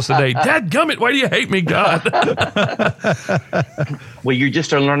we're not supposed to date. Dadgummit, why do you hate me, God? Well, you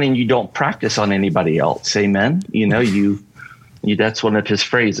just are learning you don't practice on anybody else. Amen. That's one of his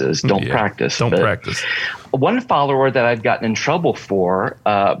phrases. Don't practice. Don't practice. One follower that I've gotten in trouble for,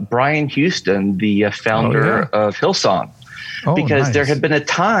 Brian Houston, the founder of Hillsong, because there had been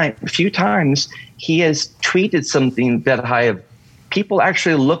a few times he has tweeted something that people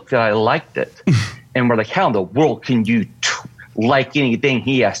actually looked that I liked it, and were like, "How in the world can you like anything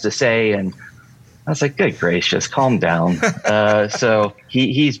he has to say?" And I was like, good gracious, calm down. So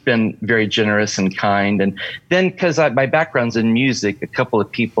he's been very generous and kind. And then because my background's in music, a couple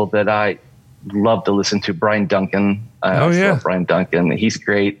of people that I love to listen to, Brian Duncan. I love Brian Duncan. He's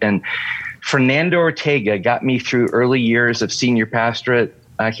great. And Fernando Ortega got me through early years of senior pastorate.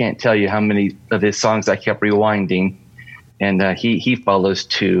 I can't tell you how many of his songs I kept rewinding. And he follows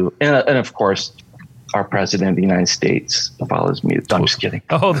too. And of course, our president of the United States follows me. I'm just kidding.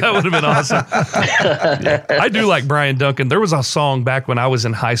 Oh, that would have been awesome. I do like Brian Duncan. There was a song back when I was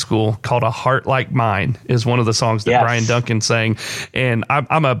in high school called "A Heart Like Mine" is one of the songs that Brian Duncan sang. And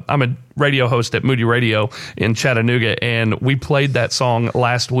I'm a radio host at Moody Radio in Chattanooga, and we played that song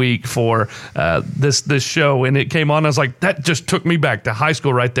last week for this show, and it came on. I was like, that just took me back to high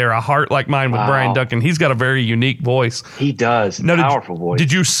school right there. "A Heart Like Mine" with Brian Duncan. He's got a very unique voice. He does. Powerful voice.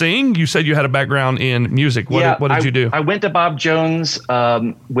 Did you sing? You said you had a background in music. What did you do? I went to Bob Jones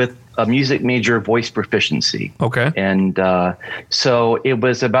with a music major, voice proficiency. Okay. And so it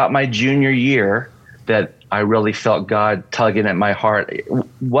was about my junior year that I really felt God tugging at my heart.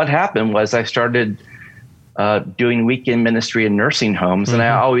 What happened was I started doing weekend ministry in nursing homes, and I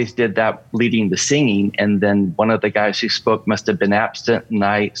always did that leading to singing. And then one of the guys who spoke must have been absent, and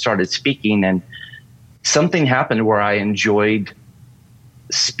I started speaking, and something happened where I enjoyed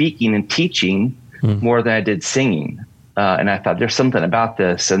speaking and teaching more than I did singing. And I thought, there's something about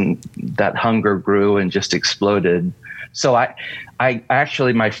this, and that hunger grew and just exploded. So I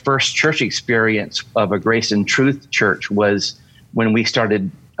actually, my first church experience of a Grace and Truth church was when we started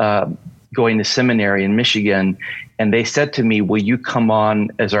going to seminary in Michigan, and they said to me, will you come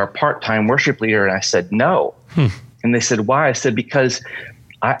on as our part-time worship leader? And I said, no. And they said, why? I said, because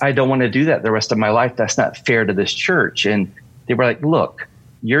I don't want to do that the rest of my life. That's not fair to this church. And they were like, look,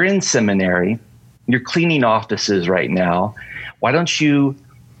 you're in seminary, you're cleaning offices right now. Why don't you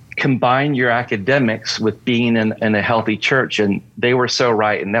combine your academics with being in a healthy church? And they were so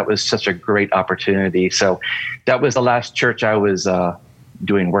right. And that was such a great opportunity. So that was the last church I was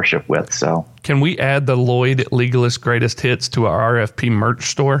doing worship with. So can we add the Lloyd Legalist Greatest Hits to our RFP merch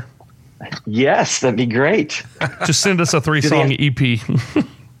store? Yes, that'd be great. Just send us a 3-song EP.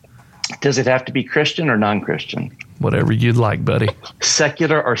 Does it have to be Christian or non-Christian? Whatever you'd like, buddy.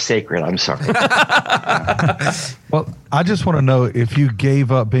 Secular or sacred? I'm sorry. Well, I just want to know if you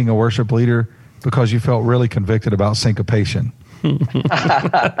gave up being a worship leader because you felt really convicted about syncopation.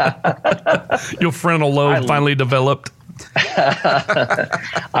 Your frontal lobe finally developed.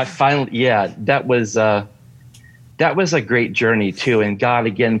 That was a great journey too. And God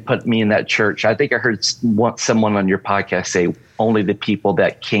again put me in that church. I think I heard someone on your podcast say only the people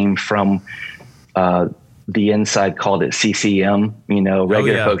that came from the inside called it CCM.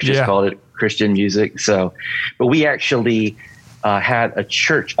 Regular folks just called it Christian music. So, but we actually had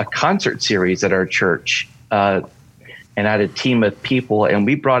a concert series at our church, and I had a team of people, and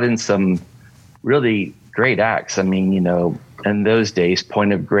we brought in some really great acts. I mean, in those days,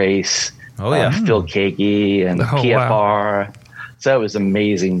 Point of Grace, Phil Keaggy, and PFR. Wow. So it was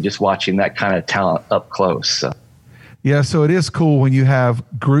amazing just watching that kind of talent up close. So. Yeah, so it is cool when you have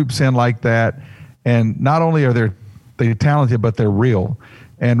groups in like that, and not only are they talented, but they're real.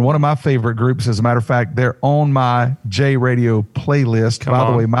 And one of my favorite groups, as a matter of fact, they're on my J Radio playlist. By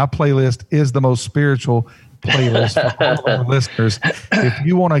the way, my playlist is the most spiritual playlist for all of our listeners. If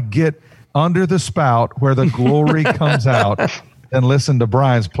you want to get under the spout where the glory comes out, then listen to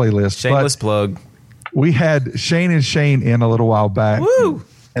Brian's playlist. Shameless plug. We had Shane and Shane in a little while back. Woo!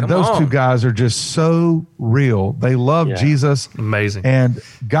 And those two guys are just so real. They love Jesus. Amazing. And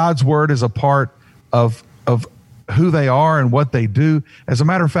God's word is a part of who they are and what they do. As a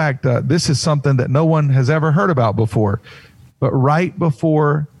matter of fact, this is something that no one has ever heard about before. But right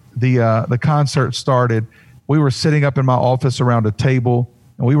before the concert started, we were sitting up in my office around a table,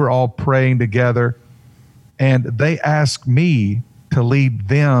 and we were all praying together. And they asked me to lead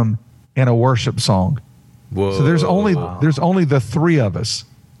them in a worship song. Whoa. So there's only the three of us.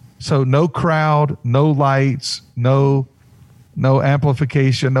 So no crowd, no lights, no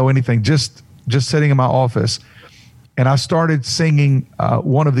amplification, no anything. Just sitting in my office. And I started singing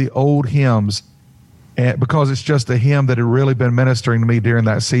one of the old hymns, because it's just a hymn that had really been ministering to me during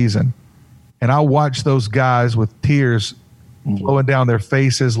that season. And I watched those guys with tears flowing down their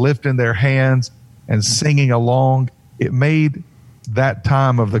faces, lifting their hands and singing along. It made that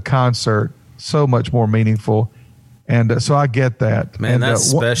time of the concert so much more meaningful. And so I get that. Man, and, that's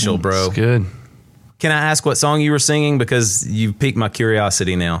special, bro. That's good. Can I ask what song you were singing? Because you've piqued my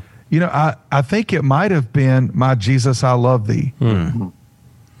curiosity now. I think it might have been My Jesus, I Love Thee.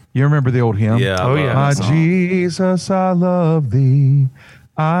 You remember the old hymn? Yeah. Oh, yeah. My Jesus, I love thee.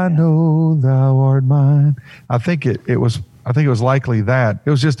 I know thou art mine. I think it was likely that. It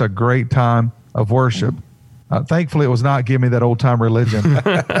was just a great time of worship. Thankfully, it was not Give Me That Old Time Religion.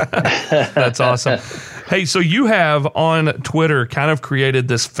 That's awesome. Hey, so you have on Twitter kind of created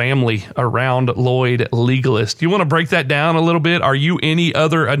this family around Lloyd Legalist. You want to break that down a little bit? Are you any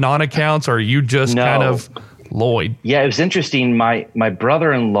other Anon accounts, or are you just kind of Lloyd? Yeah, it was interesting. My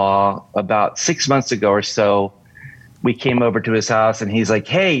brother-in-law, about 6 months ago or so, we came over to his house, and he's like,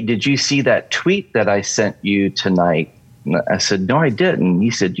 "Hey, did you see that tweet that I sent you tonight?" And I said, "No, I didn't."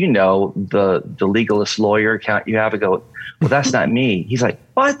 He said, the Legalist lawyer account you have? I go, "Well, that's not me." He's like,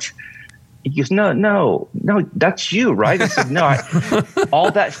 "What?" He goes, no, that's you, right? I said, "No,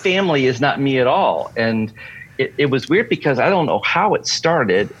 all that family is not me at all." And it was weird because I don't know how it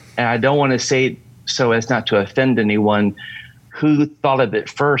started, and I don't want to say so as not to offend anyone who thought of it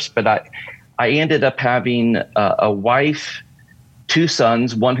first, but I ended up having a wife, 2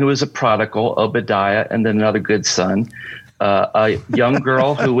 sons, one who was a prodigal, Obadiah, and then another good son. A young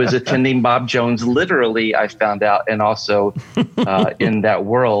girl who was attending Bob Jones, literally, I found out, and also in that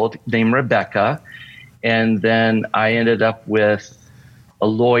world, named Rebecca. And then I ended up with a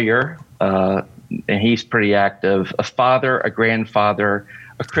lawyer, and he's pretty active, a father, a grandfather,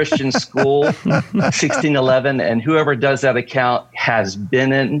 a Christian school, 1611, and whoever does that account has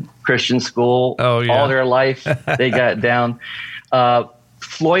been in Christian school all their life. They got it down.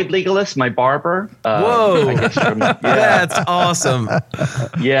 Floyd Legalist, my barber. Whoa, I guess that's awesome.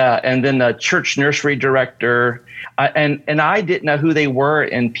 Yeah, and then the church nursery director, and I didn't know who they were,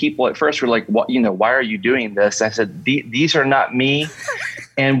 and people at first were like, "What? Why are you doing this?" I said, "These are not me."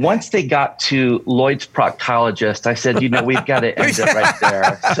 And once they got to Lloyd's proctologist, I said, "We've got to end it right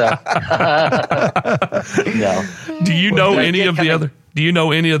there." So, no. Do you know any of the other? Do you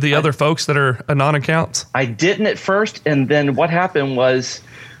know any of the other folks that are Anon accounts? I didn't at first, and then what happened was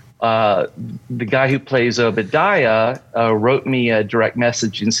the guy who plays Obadiah wrote me a direct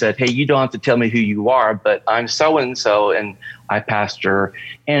message and said, "Hey, you don't have to tell me who you are, but I'm so-and-so, and I pastor."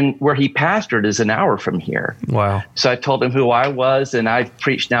 And where he pastored is an hour from here. Wow. So I told him who I was, and I've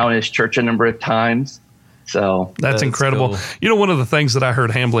preached now in his church a number of times. So that's incredible. Cool. One of the things that I heard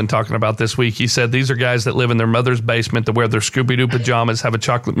Hamblin talking about this week, he said these are guys that live in their mother's basement, that wear their Scooby-Doo pajamas, have a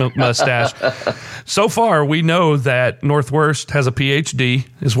chocolate milk mustache. So far, we know that Northwest has a PhD,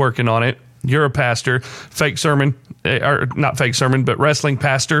 is working on it. You're a pastor. Fake Sermon, or not Fake Sermon, but Wrestling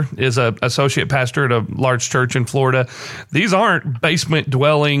Pastor is a associate pastor at a large church in Florida. These aren't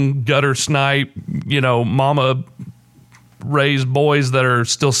basement-dwelling, gutter snipe, mama raised boys that are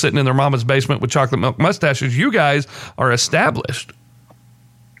still sitting in their mama's basement with chocolate milk mustaches. You guys are established.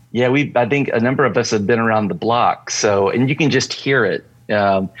 Yeah, I think a number of us have been around the block. So, and you can just hear it.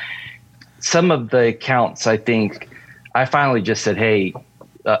 Some of the accounts, I think, I finally just said, "Hey,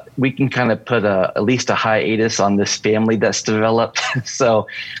 we can kind of put at least a hiatus on this family that's developed." So,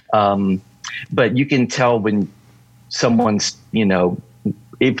 but you can tell when someone's,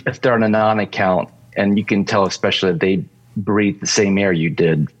 if they're on an Anon account, and you can tell, especially if they breathe the same air you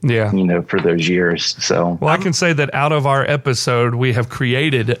did, for those years. So, well, I can say that out of our episode, we have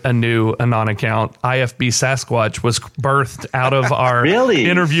created a new Anon account. IFB Sasquatch was birthed out of our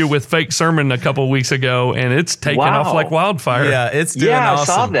interview with Fake Sermon a couple weeks ago, and it's taken off like wildfire. Yeah, it's doing awesome.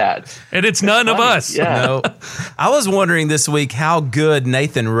 I saw that. And it's none of us. Yeah. No. I was wondering this week how good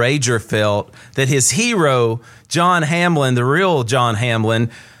Nathan Rager felt that his hero, John Hamblin, the real John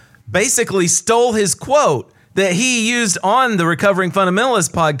Hamblin, basically stole his quote that he used on the Recovering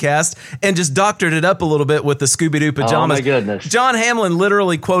Fundamentalist podcast and just doctored it up a little bit with the Scooby-Doo pajamas. Oh, my goodness. John Hamblin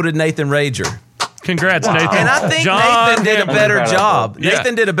literally quoted Nathan Rager. Congrats, Nathan. And I think John Nathan did a Hamblin. better job. Yeah.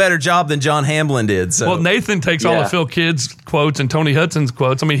 Nathan did a better job than John Hamblin did. So. Well, Nathan takes all of Phil Kidd's quotes and Tony Hudson's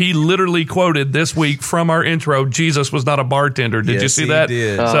quotes. I mean, he literally quoted this week from our intro, Jesus was not a bartender. Did you see that?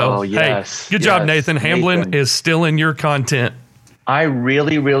 Did. So, hey, good job, Nathan. Hamblin is still in your content. I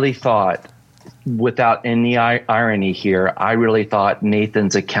really, really thought, without any irony here, I really thought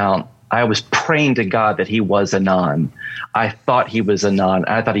Nathan's account, I was praying to God that he was a non. I thought he was a non.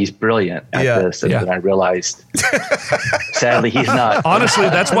 I thought he's brilliant at this. And then I realized, sadly, he's not. Honestly,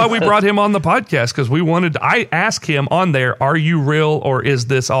 that's why we brought him on the podcast, because I asked him on there, are you real or is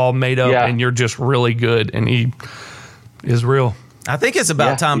this all made up and you're just really good? And he is real. I think it's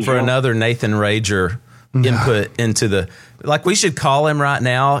about time for another Nathan Rager input into the, like, we should call him right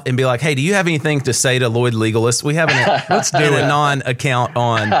now and be like, hey, do you have anything to say to Lloyd Legalist? We have let's do a non-account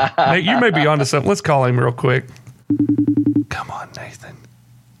on. Nate, you may be onto something. Let's call him real quick. Come on, Nathan.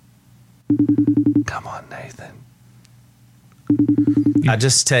 Come on, Nathan. I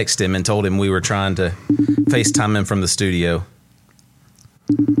just texted him and told him we were trying to FaceTime him from the studio.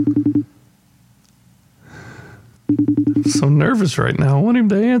 I'm so nervous right now. I want him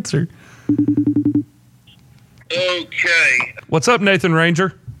to answer. Okay. What's up, Nathan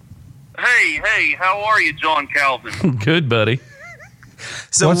Ranger? Hey, how are you, John Calvin? Good, buddy.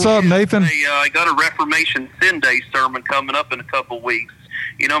 So what's up, Nathan? I got a Reformation Sin Day sermon coming up in a couple weeks.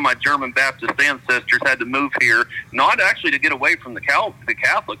 You know, my German Baptist ancestors had to move here, not actually to get away from the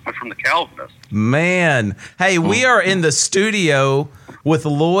Catholics, but from the Calvinists. Man. Hey, we are in the studio with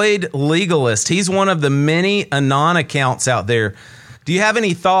Lloyd Legalist. He's one of the many Anon accounts out there. Do you have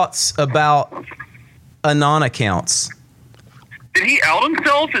any thoughts about Anon accounts? Did he out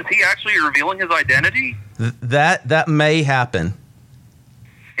himself? Is he actually revealing his identity? That may happen.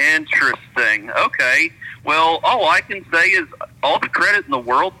 Interesting. Okay. Well, all I can say is all the credit in the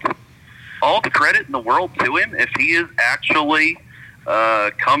world to him if he is actually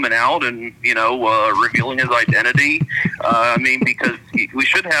coming out and revealing his identity. I mean, because you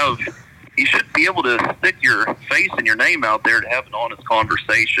should be able to stick your face and your name out there to have an honest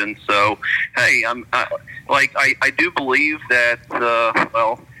conversation. So, hey, I do believe that.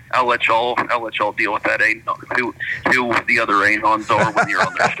 I'll let y'all deal with that. Who the other Anons are when you're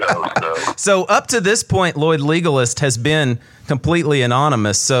on their show. So up to this point, Lloyd Legalist has been completely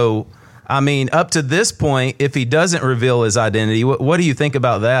anonymous. So, I mean, up to this point, if he doesn't reveal his identity, what do you think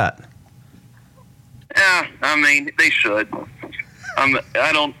about that? Yeah, I mean, they should.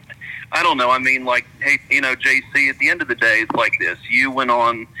 I don't know. I mean, like, hey, JC, at the end of the day, it's like this. You went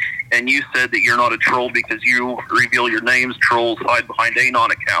on and you said that you're not a troll because you reveal your names. Trolls hide behind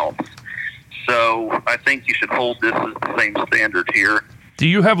Anon accounts. So I think you should hold this as the same standard here. Do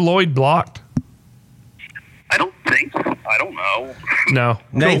you have Lloyd blocked? I don't think so. I don't know. No.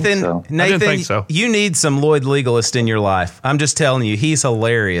 Nathan, I didn't think so. You need some Lloyd Legalist in your life. I'm just telling you, he's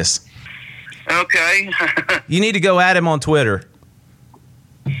hilarious. Okay. You need to go at him on Twitter.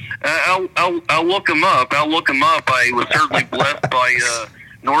 I'll look him up. I was certainly blessed by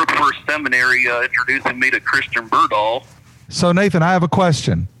North First Seminary introducing me to Christian Berdahl. So, Nathan, I have a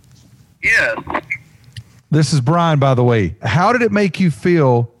question. Yes. This is Brian, by the way. How did it make you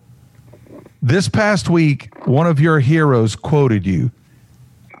feel this past week one of your heroes quoted you?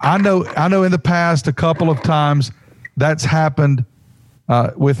 I know in the past a couple of times that's happened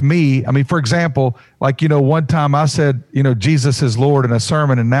with me. I mean, for example, like, one time I said, Jesus is Lord in a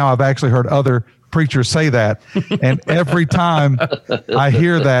sermon, and now I've actually heard other preachers say that. And every time I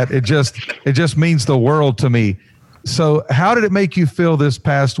hear that, it just means the world to me. So how did it make you feel this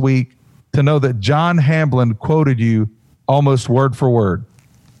past week to know that John Hamblin quoted you almost word for word?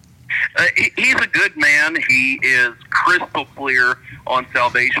 He's a good man. He is crystal clear on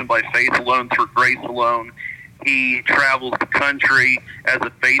salvation by faith alone, through grace alone. He travels the country as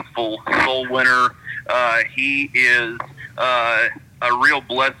a faithful soul winner. He is a real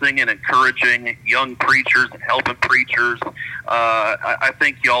blessing in encouraging young preachers and helping preachers. I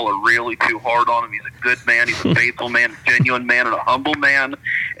think y'all are really too hard on him. He's a good man. He's a faithful man, a genuine man, and a humble man.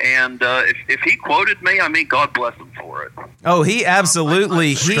 And if he quoted me, I mean, God bless him for it. Oh, he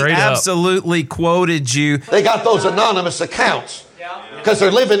absolutely quoted you. They got those anonymous accounts because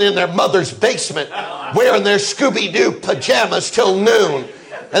they're living in their mother's basement wearing their Scooby-Doo pajamas till noon.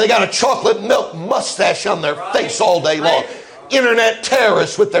 And they got a chocolate milk mustache on their face all day long. Internet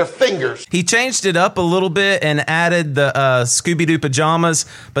terrorists with their fingers. He changed it up a little bit and added the Scooby-Doo pajamas,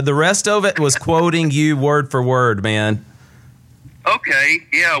 but the rest of it was quoting you word for word, man. Okay,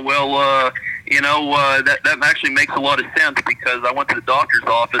 yeah, well, that actually makes a lot of sense, because I went to the doctor's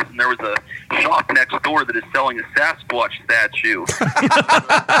office and there was a shop next door that is selling a Sasquatch statue.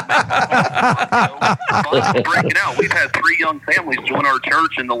 Breaking out. We've had 3 young families join our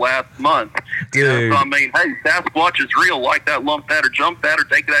church in the last month. Dude. So I mean, hey, Sasquatch is real. Like that, lump that, or jump that, or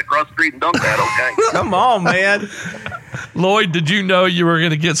take that across the street and dump that. Okay. Come on, man. Lloyd, did you know you were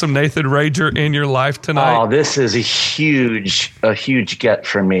going to get some Nathan Rager in your life tonight? Oh, this is a huge get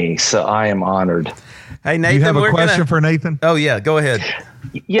for me. So I am honored. Hey, Nathan, you have a question for Nathan? Oh, yeah, go ahead.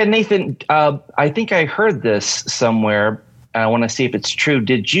 Yeah, Nathan, I think I heard this somewhere. I want to see if it's true.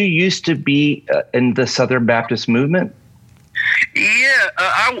 Did you used to be in the Southern Baptist movement? Yeah,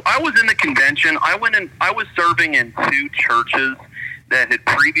 I was in the convention. I was serving in 2 churches that had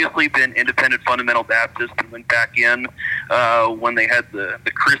previously been independent fundamental Baptists and went back in when they had the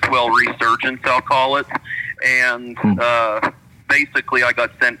Criswell resurgence, I'll call it. And basically I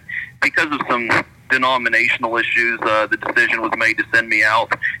got sent, because of some denominational issues, the decision was made to send me out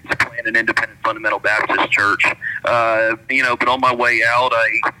to plant an independent fundamental Baptist church. But on my way out,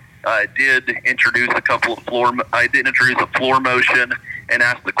 I did introduce a floor motion and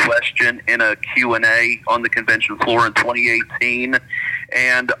asked the question in a Q&A on the convention floor in 2018.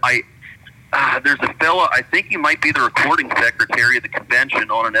 And there's a fella, I think he might be the recording secretary of the convention,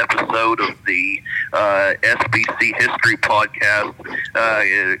 on an episode of the SBC History podcast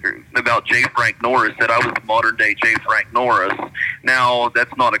about J. Frank Norris, that I was the modern day J. Frank Norris. Now,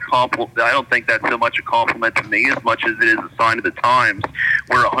 that's not a compliment. I don't think that's so much a compliment to me as much as it is a sign of the times,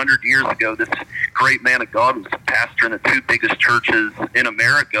 where 100 years ago, this great man of God was pastor in the 2 biggest churches in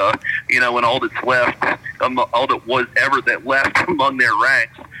America, and all that's left, all that was ever that left among their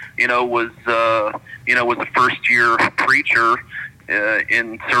ranks, was a first-year preacher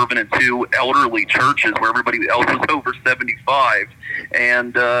in serving in 2 elderly churches where everybody else was over 75,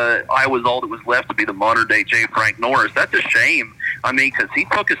 and I was all that was left to be the modern-day J. Frank Norris. That's a shame. I mean, because he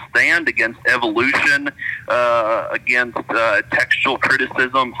took a stand against evolution, against textual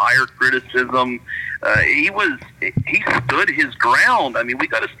criticism, higher criticism. He stood his ground. I mean, we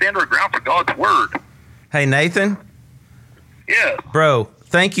got to stand our ground for God's word. Hey, Nathan? Yes. Bro,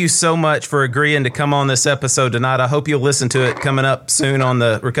 thank you so much for agreeing to come on this episode tonight. I hope you'll listen to it coming up soon on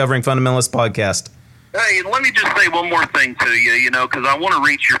the Recovering Fundamentalist podcast. Hey, let me just say one more thing to you, because I want to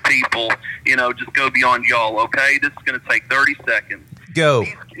reach your people, just go beyond y'all, okay? This is going to take 30 seconds. Go.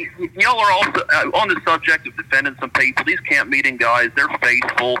 Y'all are also on the subject of defending some people. These camp meeting guys, they're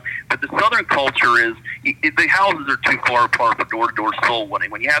faithful, but the Southern culture is, the houses are too far apart for door-to-door soul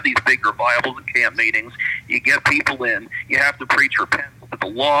winning. When you have these big revivals and camp meetings, you get people in, you have to preach repentance to the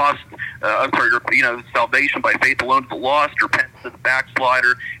lost, salvation by faith alone to the lost, repentance to the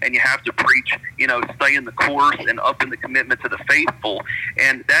backslider, and you have to preach, stay in the course and up in the commitment to the faithful.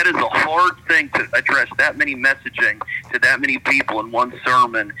 And that is a hard thing to address that many messaging to that many people in one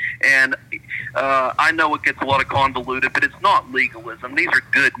sermon. And I know it gets a lot of convoluted, but it's not legalism. These are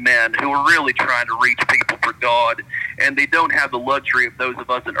good men who are really trying to reach people for God, and they don't have the luxury of those of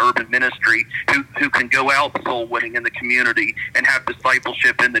us in urban ministry who can go out soul winning in the community and have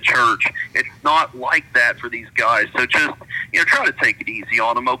discipleship in the church. It's not like that for these guys. So just, try to take it easy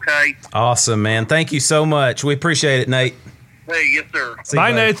on them, okay? Awesome, man. Thank you so much. We appreciate it, Nate. Hey, yes, sir.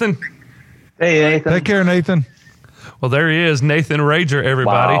 Bye, Nathan. Hey, Nathan. Take care, Nathan. Well, there he is, Nathan Rager,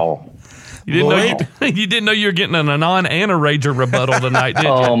 everybody. Wow. You didn't know you were getting an Anon and a Rager rebuttal tonight, did you?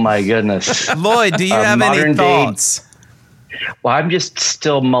 Oh, my goodness. Lloyd, do you have any thoughts? Well, I'm just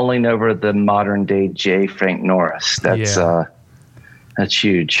still mulling over the modern day J. Frank Norris. That's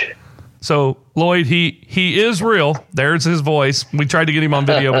huge. So Lloyd, he is real. There's his voice. We tried to get him on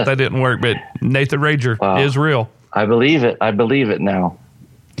video, but that didn't work. But Nathan Rager is real. I believe it. I believe it now.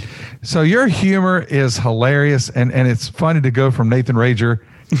 So your humor is hilarious, and it's funny to go from Nathan Rager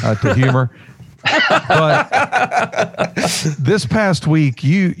to humor. But this past week,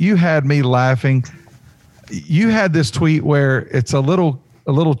 you had me laughing. You had this tweet where it's a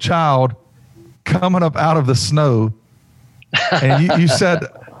little child coming up out of the snow, and you said,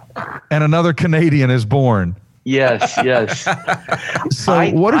 and another Canadian is born. Yes.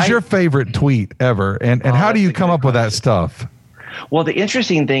 So what is your favorite tweet ever? And how do you come up with that stuff? Well, the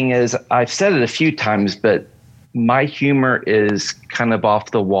interesting thing is I've said it a few times, but my humor is kind of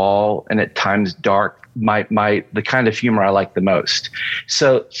off the wall and at times dark. The kind of humor I like the most.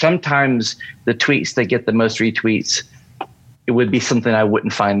 So sometimes the tweets that get the most retweets, it would be something I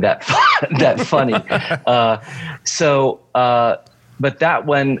wouldn't find that funny. But that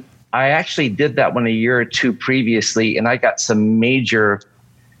one, I actually did that one a year or two previously, and I got some major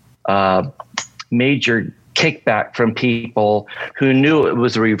kickback from people who knew it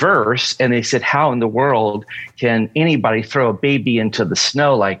was a reverse. And they said, how in the world can anybody throw a baby into the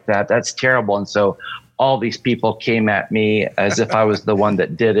snow like that? That's terrible. And so all these people came at me as if I was the one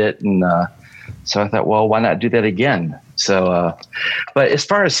that did it. And so I thought, well, why not do that again? So, but as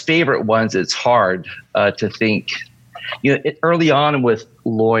far as favorite ones, it's hard to think. Early on with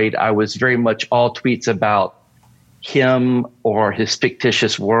Lloyd, I was very much all tweets about him or his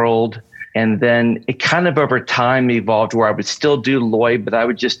fictitious world. And then it kind of over time evolved where I would still do Lloyd, but I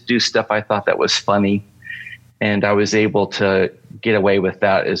would just do stuff I thought that was funny. And I was able to get away with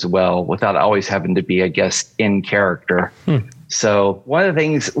that as well without always having to be, I guess, in character. So one of the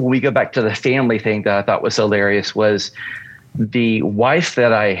things, when we go back to the family thing that I thought was hilarious, was the wife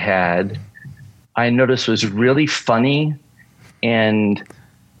that I had, I noticed was really funny and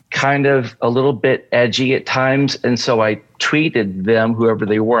kind of a little bit edgy at times. And so I tweeted them, whoever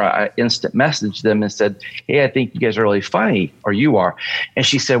they were, I instant messaged them and said, hey, I think you guys are really funny, or you are. And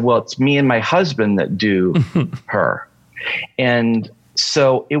she said, well, it's me and my husband that do her. And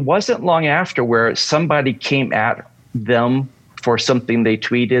so it wasn't long after where somebody came at them for something they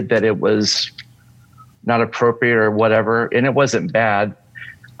tweeted that it was not appropriate or whatever. And it wasn't bad.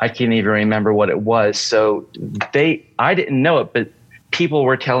 I can't even remember what it was. So I didn't know it, but people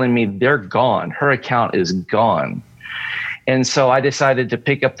were telling me they're gone. Her account is gone. And so I decided to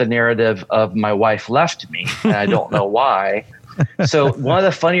pick up the narrative of my wife left me, and I don't know why. So one of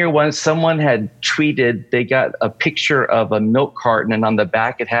the funnier ones, someone had tweeted, they got a picture of a milk carton, and on the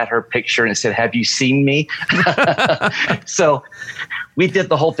back it had her picture and it said, have you seen me? So we did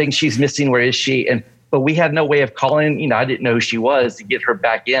the whole thing. She's missing. Where is she? But we had no way of calling, I didn't know who she was to get her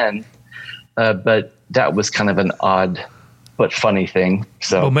back in. But that was kind of an odd but funny thing.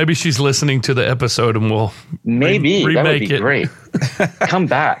 So well, maybe she's listening to the episode and we'll remake that would be it. Great. Come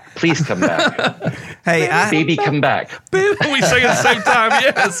back. Please come back. Hey, baby, come back. We sing at the same time,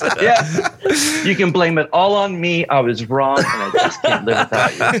 yes. Yeah. You can blame it all on me. I was wrong and I just can't live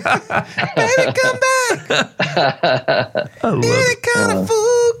without you. Baby, come back. I love it. Any kind of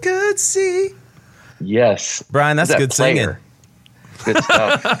fool could see. Yes. Brian, that's good singing. Good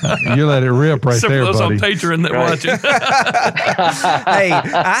stuff. You let it rip right Except there, for those buddy. on Patreon that watch it. Hey,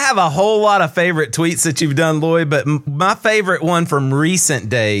 I have a whole lot of favorite tweets that you've done, Lloyd, but my favorite one from recent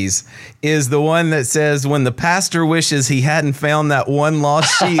days is the one that says, when the pastor wishes he hadn't found that one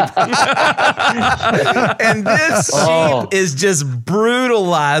lost sheep. And this sheep is just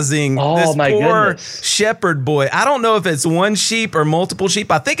brutalizing this poor shepherd boy. I don't know if it's one sheep or multiple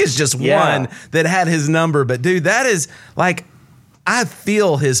sheep. I think it's just one that had his number. But, dude, that is like, I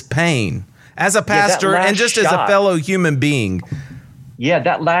feel his pain as a pastor and just as a fellow human being. Yeah,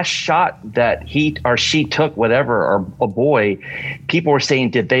 that last shot that he or she took, whatever, or a boy, people were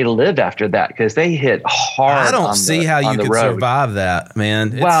saying, did they live after that? Because they hit hard. I don't see how you could survive that,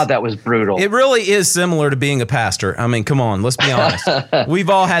 man. Wow, that was brutal. It really is similar to being a pastor. I mean, come on, let's be honest.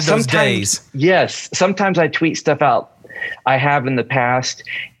 We've all had those days. Yes. Sometimes I tweet stuff out I have in the past,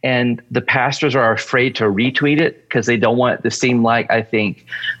 and the pastors are afraid to retweet it because they don't want it to seem like, I think,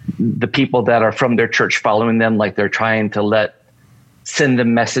 the people that are from their church following them, like they're trying to send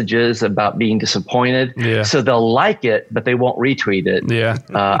them messages about being disappointed. Yeah. So they'll like it, but they won't retweet it. Yeah.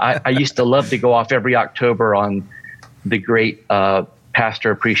 I used to love to go off every October on the great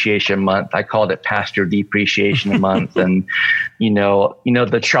Pastor Appreciation Month. I called it Pastor Depreciation Month. And,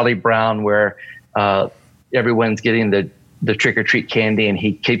 the Charlie Brown where everyone's getting the trick-or-treat candy and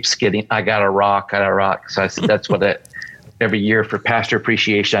he keeps getting, I got a rock. So I said, that's what every year for Pastor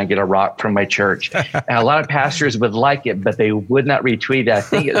Appreciation, I get a rock from my church. And a lot of pastors would like it, but they would not retweet it. I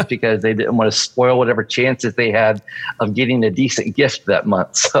think it's because they didn't want to spoil whatever chances they had of getting a decent gift that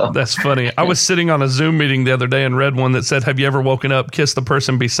month. So that's funny. I was sitting on a Zoom meeting the other day and read one that said, have you ever woken up, kissed the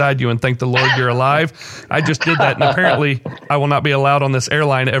person beside you and thank the Lord you're alive? I just did that. And apparently I will not be allowed on this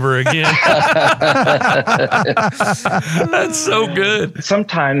airline ever again. That's so good.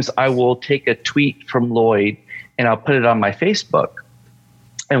 Sometimes I will take a tweet from Lloyd and I'll put it on my Facebook.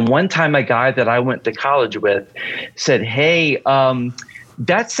 And one time a guy that I went to college with said, hey,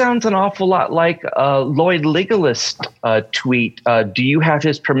 that sounds an awful lot like a Lloyd Legalist tweet. Do you have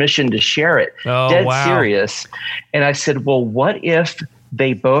his permission to share it? Oh, Dead wow. serious. And I said, well, what if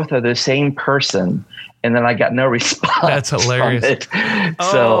they both are the same person? And then I got no response. That's hilarious. From it.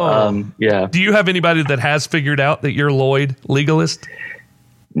 So, yeah. Do you have anybody that has figured out that you're Lloyd Legalist?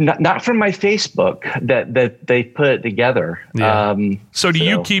 Not from my Facebook that they put it together. Yeah. So do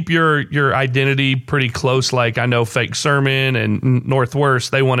you keep your identity pretty close? Like I know Fake Sermon and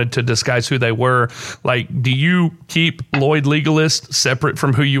Northwest, they wanted to disguise who they were. Like, do you keep Lloyd Legalist separate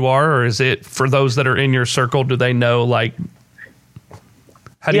from who you are, or is it for those that are in your circle? Do they know? Like,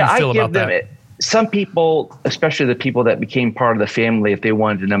 how do you feel about that? Some people, especially the people that became part of the family, if they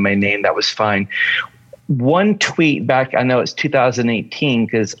wanted to know my name, that was fine. One tweet back, I know it's 2018,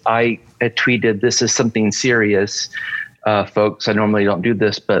 because I tweeted, "This is something serious, folks. I normally don't do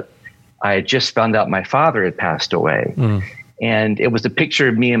this, but I had just found out my father had passed away." And it was a picture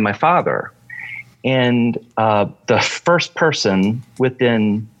of me and my father. And the first person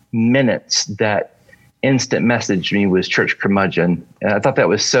within minutes that instant messaged me was Church Curmudgeon. And I thought that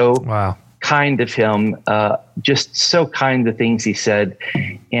was so kind of him, just so kind, the things he said.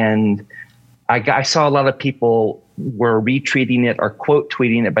 And I saw a lot of people were retweeting it or quote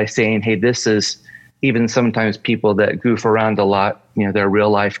tweeting it by saying, "Hey, this is," even sometimes people that goof around a lot, their real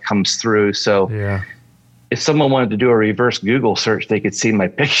life comes through. So if someone wanted to do a reverse Google search, they could see my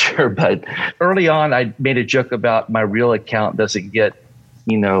picture. But early on, I made a joke about my real account doesn't get,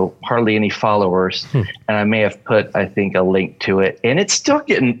 hardly any followers. And I may have put, I think, a link to it, and it still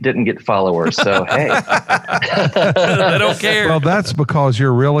didn't get followers. So, hey, I don't care. Well, that's because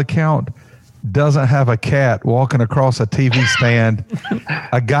your real account doesn't have a cat walking across a TV stand,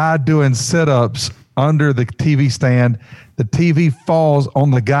 a guy doing sit-ups under the TV stand. The TV falls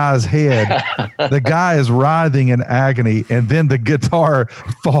on the guy's head. The guy is writhing in agony, and then the guitar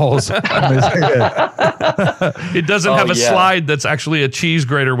falls on his head. It doesn't have a slide that's actually a cheese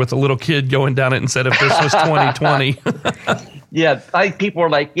grater with a little kid going down it instead of "This was 2020. Yeah, people are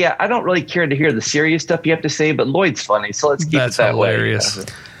like, I don't really care to hear the serious stuff you have to say, but Lloyd's funny, so let's keep it that hilarious. way.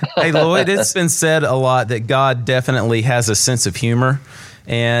 Hey, Lloyd, it's been said a lot that God definitely has a sense of humor.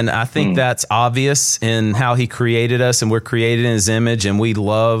 And I think that's obvious in how he created us, and we're created in his image, and we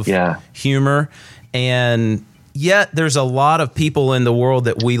love humor. And yet there's a lot of people in the world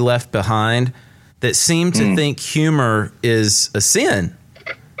that we left behind that seem to think humor is a sin.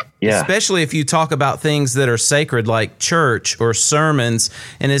 Yeah. Especially if you talk about things that are sacred like church or sermons,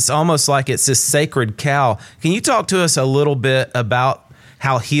 and it's almost like it's this sacred cow. Can you talk to us a little bit about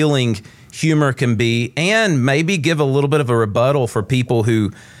how healing humor can be, and maybe give a little bit of a rebuttal for people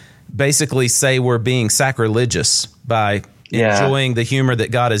who basically say we're being sacrilegious by enjoying the humor that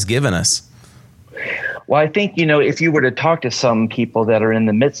God has given us? Well, I think, if you were to talk to some people that are in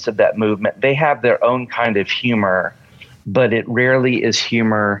the midst of that movement, they have their own kind of humor, but it rarely is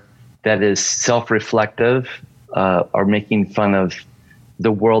humor that is self-reflective or making fun of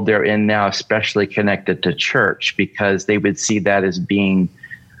the world they're in now, especially connected to church, because they would see that as being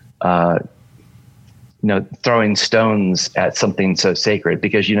throwing stones at something so sacred,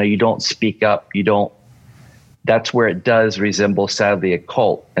 because, you don't speak up. That's where it does resemble, sadly, a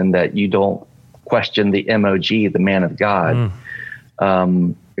cult, and that you don't question the MOG, the man of God.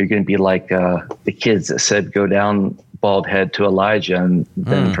 You're going to be like the kids that said, "Go down, bald head," to Elijah. And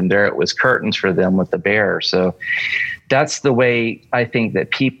then from there, it was curtains for them with the bear. So that's the way I think that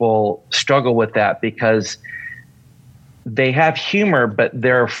people struggle with that, because they have humor, but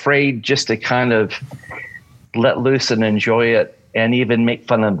they're afraid just to kind of let loose and enjoy it, and even make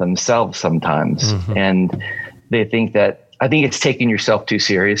fun of themselves sometimes. And they think I think it's taking yourself too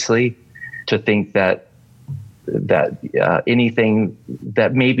seriously to think that anything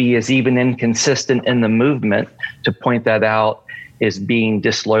that maybe is even inconsistent in the movement, to point that out, is being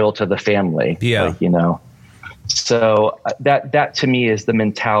disloyal to the family. Yeah. So that to me is the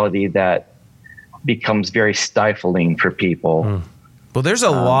mentality that becomes very stifling for people. Well, there's a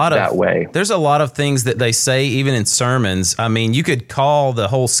lot of that way. There's a lot of things that they say, even in sermons. I mean, you could call the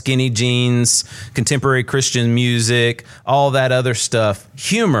whole skinny jeans, contemporary Christian music, all that other stuff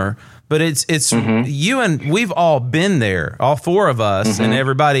humor, but it's you and we've all been there, all four of us, and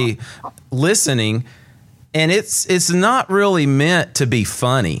everybody listening. And it's not really meant to be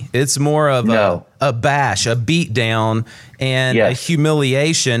funny. It's more of a bash, a beat down, and a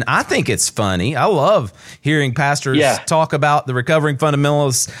humiliation. I think it's funny. I love hearing pastors talk about the Recovering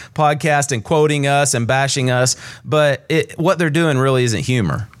Fundamentalists podcast and quoting us and bashing us. But what they're doing really isn't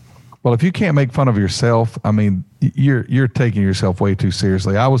humor. Well, if you can't make fun of yourself, I mean, you're taking yourself way too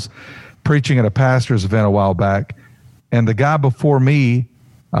seriously. I was preaching at a pastor's event a while back, and the guy before me,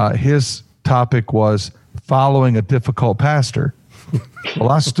 his topic was following a difficult pastor. Well,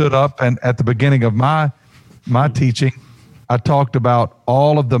 I stood up, and at the beginning of my teaching, I talked about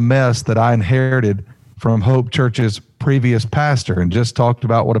all of the mess that I inherited from Hope Church's previous pastor, and just talked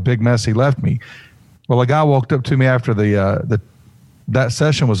about what a big mess he left me. Well, a guy walked up to me after the that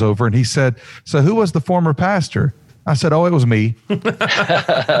session was over, and he said, "So who was the former pastor?" I said, "Oh, it was me." That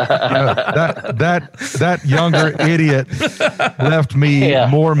younger idiot left me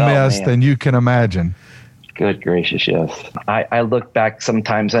more mess than you can imagine. Good gracious, yes. I look back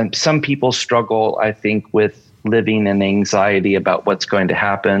sometimes, and some people struggle, I think, with living in anxiety about what's going to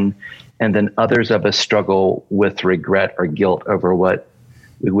happen. And then others of us struggle with regret or guilt over what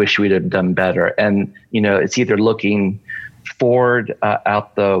we wish we'd have done better. And, it's either looking forward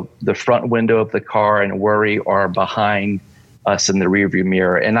out the front window of the car and worry, or behind us in the rearview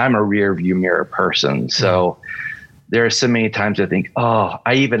mirror. And I'm a rearview mirror person. So there are so many times I think,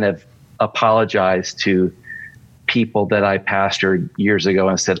 I even have apologized to people that I pastored years ago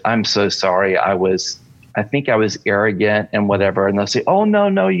and said, "I'm so sorry. I think I was arrogant and whatever." And they'll say, "Oh,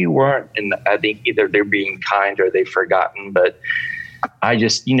 no, you weren't." And I think either they're being kind or they've forgotten. But I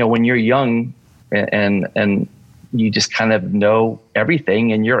just, when you're young and you just kind of know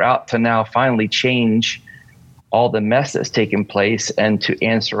everything, and you're out to now finally change all the mess that's taken place and to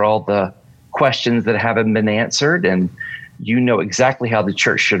answer all the questions that haven't been answered. And exactly how the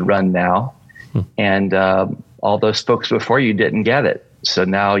church should run now. And all those folks before you didn't get it. So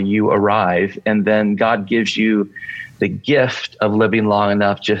now you arrive, and then God gives you the gift of living long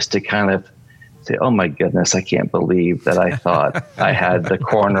enough just to kind of say, "Oh my goodness, I can't believe that I thought I had the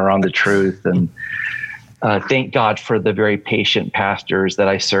corner on the truth." And thank God for the very patient pastors that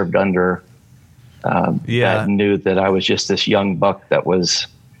I served under that knew that I was just this young buck that was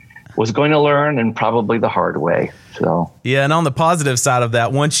going to learn, and probably the hard way. So yeah, and on the positive side of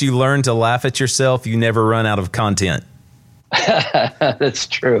that, once you learn to laugh at yourself, you never run out of content. That's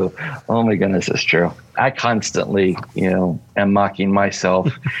true. Oh my goodness, that's true. I constantly, am mocking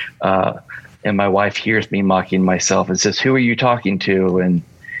myself, and my wife hears me mocking myself and says, "Who are you talking to?" And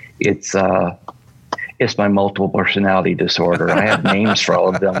it's my multiple personality disorder. I have names for all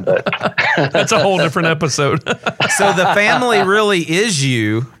of them, but that's a whole different episode. So the family really is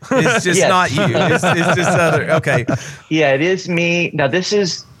you. It's just not you. It's just other. Okay. Yeah, it is me. Now this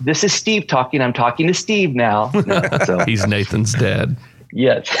is Steve talking. I'm talking to Steve now. No, so. He's Nathan's dad.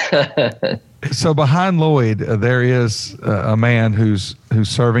 Yes. So behind Lloyd, there is a man who's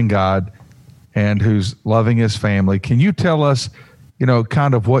serving God and who's loving his family. Can you tell us,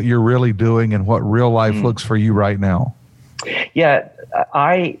 kind of what you're really doing and what real life looks for you right now? Yeah,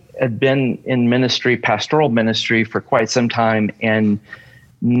 I had been in pastoral ministry for quite some time, and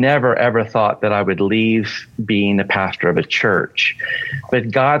never ever thought that I would leave being a pastor of a church.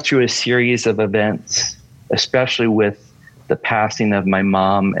 But God, through a series of events, especially with the passing of my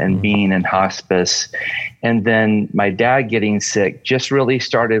mom and being in hospice, and then my dad getting sick, just really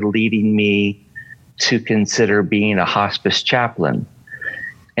started leading me to consider being a hospice chaplain.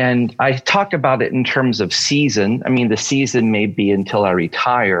 And I talk about it in terms of season. I mean, the season may be until I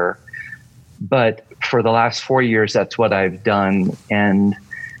retire, but for the last 4 years, that's what I've done. And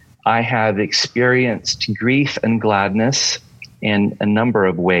I have experienced grief and gladness in a number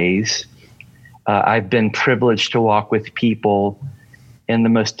of ways. I've been privileged to walk with people in the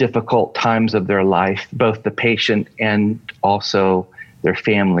most difficult times of their life, both the patient and also their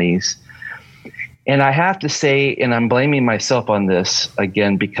families. And I have to say, and I'm blaming myself on this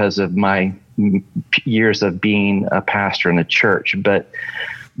again because of my years of being a pastor in a church, but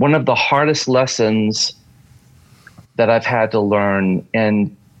one of the hardest lessons that I've had to learn,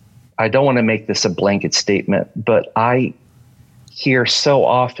 and I don't want to make this a blanket statement, but I hear so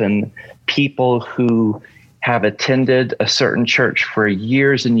often people who have attended a certain church for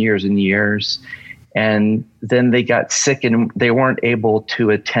years and years and years, and then they got sick and they weren't able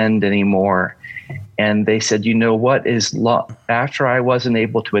to attend anymore. And they said, after I wasn't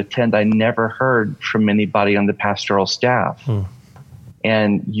able to attend, I never heard from anybody on the pastoral staff.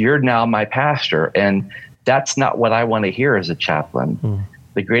 And you're now my pastor. And that's not what I want to hear as a chaplain.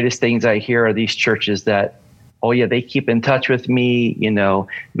 The greatest things I hear are these churches that, they keep in touch with me.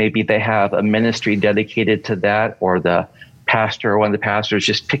 Maybe they have a ministry dedicated to that, or the pastor or one of the pastors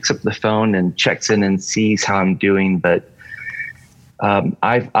just picks up the phone and checks in and sees how I'm doing. But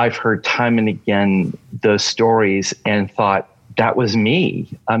I've heard time and again those stories and thought that was me.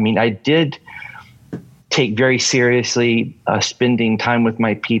 I mean, I did take very seriously spending time with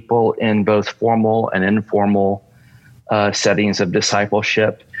my people in both formal and informal settings of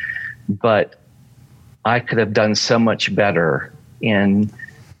discipleship, but I could have done so much better in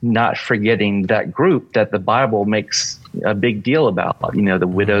not forgetting that group that the Bible makes a big deal about, the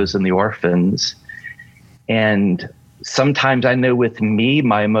widows and the orphans. And sometimes I know with me,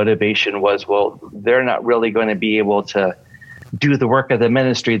 my motivation was, they're not really going to be able to do the work of the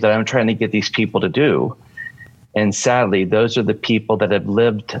ministry that I'm trying to get these people to do. And sadly, those are the people that have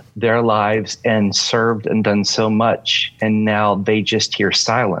lived their lives and served and done so much, and now they just hear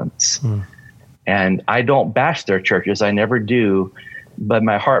silence. And I don't bash their churches. I never do. But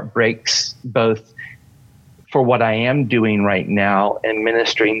my heart breaks both for what I am doing right now and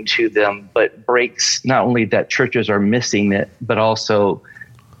ministering to them, but breaks not only that churches are missing it, but also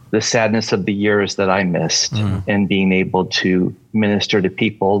the sadness of the years that I missed and being able to minister to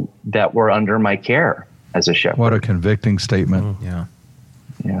people that were under my care as a shepherd. What a convicting statement. Yeah.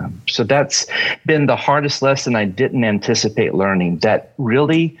 Yeah. So that's been the hardest lesson I didn't anticipate learning, that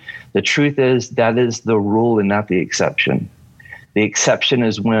really the truth is that is the rule and not the exception. The exception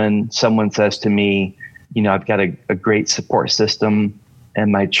is when someone says to me, you know, I've got a great support system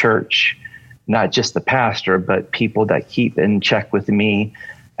in my church, not just the pastor, but people that keep in check with me.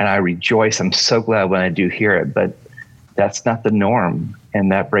 And I rejoice. I'm so glad when I do hear it, but that's not the norm.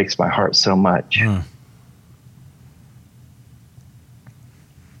 And that breaks my heart so much.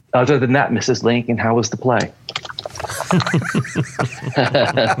 Other than that, Mrs. Lincoln, how was the play?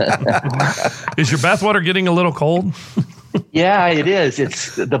 Is your bathwater getting a little cold? Yeah, it is.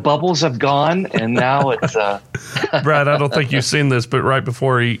 It's the bubbles have gone, and now it's. Brad, I don't think you've seen this, but right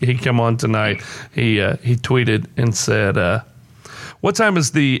before he came on tonight, he tweeted and said, "What time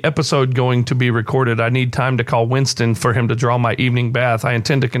is the episode going to be recorded? I need time to call Winston for him to draw my evening bath. I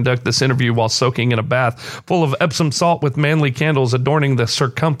intend to conduct this interview while soaking in a bath full of Epsom salt with manly candles adorning the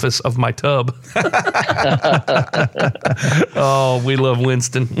circumference of my tub." Oh, we love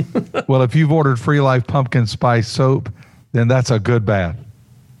Winston. Well, if you've ordered Free Life pumpkin spice soap, then that's a good bath.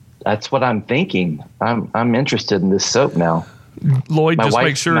 That's what I'm thinking. I'm interested in this soap now. Lloyd,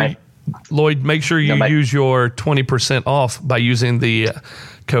 make sure you use your 20% off by using the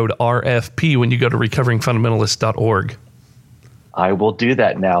code RFP when you go to recoveringfundamentalist.org. I will do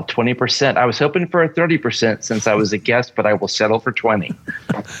that now. 20%. I was hoping for a 30% since I was a guest, but I will settle for 20.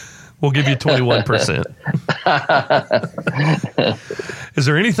 We'll give you 21%. Is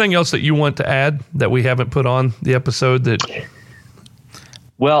there anything else that you want to add that we haven't put on the episode that...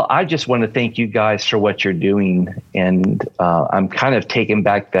 Well, I just want to thank you guys for what you're doing. And I'm kind of taken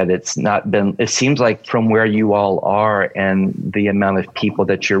back that it's not been, it seems like from where you all are and the amount of people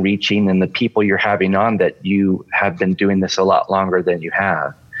that you're reaching and the people you're having on, that you have been doing this a lot longer than you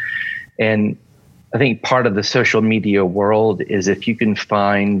have. And I think part of the social media world is if you can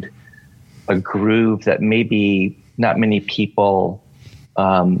find a groove that maybe not many people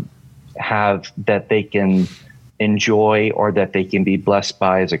have, that they can enjoy or that they can be blessed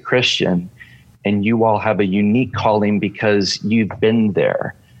by as a Christian. And you all have a unique calling because you've been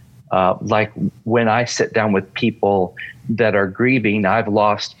there. Like when I sit down with people that are grieving, I've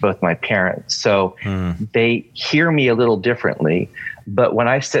lost both my parents. So they hear me a little differently. But when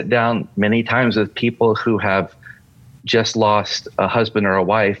I sit down many times with people who have just lost a husband or a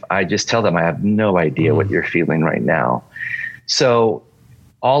wife, I just tell them I have no idea what you're feeling right now. So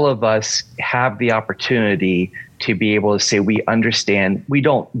all of us have the opportunity to be able to say, we understand. We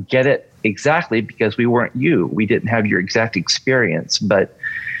don't get it exactly because we weren't you. We didn't have your exact experience, but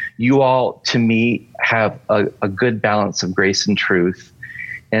you all, to me, have a good balance of grace and truth,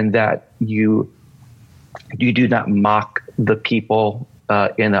 and that you do not mock the people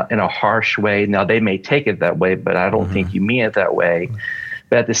in a harsh way. Now, they may take it that way, but I don't think you mean it that way.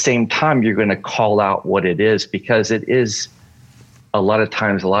 But at the same time, you're going to call out what it is, because it is a lot of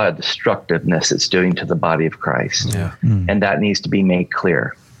times a lot of destructiveness it's doing to the body of Christ. Yeah. And that needs to be made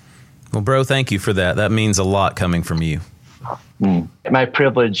clear. Well, bro, thank you for that. That means a lot coming from you. My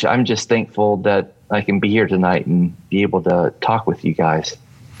privilege. I'm just thankful that I can be here tonight and be able to talk with you guys.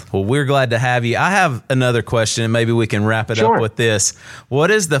 Well, we're glad to have you. I have another question, and maybe we can wrap it up with this.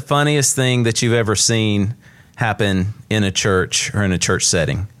 What is the funniest thing that you've ever seen happen in a church or in a church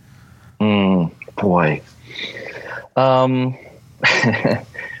setting? Boy.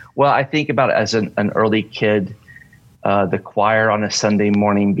 Well, I think about it as an early kid, the choir on a Sunday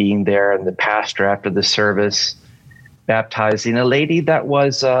morning being there, and the pastor after the service baptizing a lady that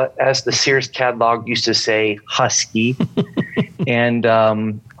was, as the Sears catalog used to say, husky.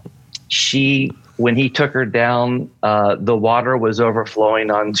 And she, when he took her down, the water was overflowing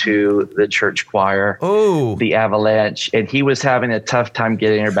onto the church choir, the avalanche, and he was having a tough time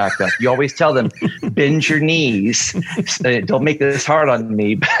getting her back up. You always tell them, bend your knees. Don't make this hard on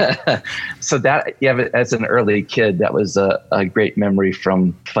me. So that, as an early kid, that was a great memory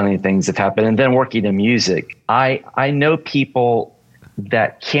from funny things that happened. And then working in music, I know people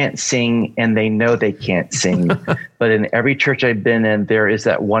that can't sing and they know they can't sing. But in every church I've been in, there is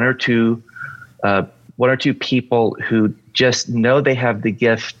that one or two one or two people who just know they have the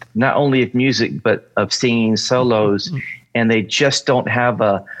gift, not only of music, but of singing solos, and they just don't have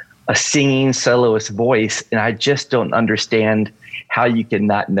a singing soloist voice. And I just don't understand how you can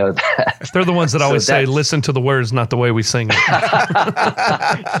not know that. They're the ones that always say, listen to the words, not the way we sing it.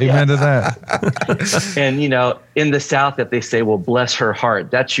 Amen to that. And, in the South, if they say, well, bless her heart,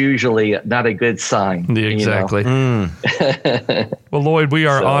 that's usually not a good sign. Exactly. Well, Lloyd, we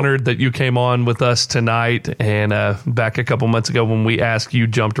are honored that you came on with us tonight. And back a couple months ago when we asked, you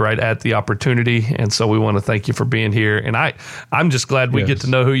jumped right at the opportunity. And so we want to thank you for being here. And I'm just glad we get to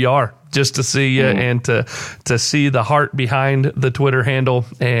know who you are, just to see you and to see the heart behind the Twitter handle.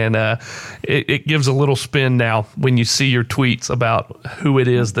 And it gives a little spin now when you see your tweets about who it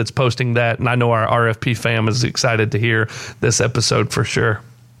is that's posting that. And I know our RFP fam is excited to hear this episode for sure.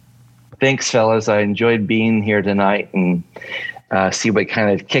 Thanks, fellas. I enjoyed being here tonight and see what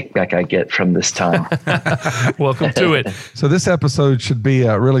kind of kickback I get from this time. Welcome to it. So this episode should be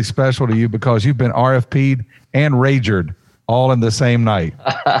really special to you because you've been RFP'd and ragered all in the same night.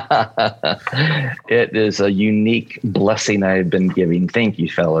 It is a unique blessing I've been giving. Thank you,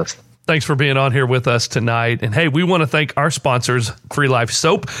 fellas. Thanks for being on here with us tonight. And hey, we want to thank our sponsors, Free Life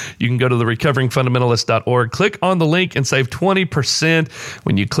Soap. You can go to the recoveringfundamentalist.org, click on the link and save 20%.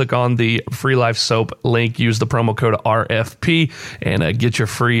 When you click on the Free Life Soap link, use the promo code RFP and get your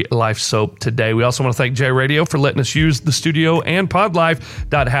Free Life Soap today. We also want to thank J Radio for letting us use the studio and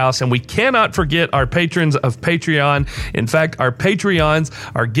podlife.house. And we cannot forget our patrons of Patreon. In fact, our Patreons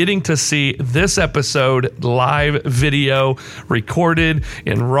are getting to see this episode live video recorded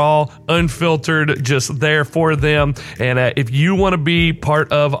in raw, unfiltered, just there for them. And if you want to be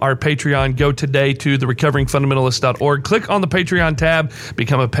part of our Patreon, go today to the recoveringfundamentalist.org, click on the Patreon tab,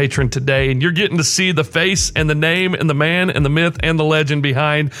 become a patron today, and you're getting to see the face and the name and the man and the myth and the legend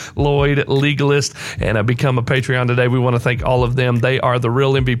behind Lloyd Legalist. And become a Patreon today. We want to thank all of them. They are the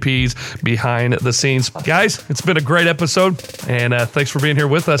real MVPs behind the scenes. Guys, it's been a great episode, and thanks for being here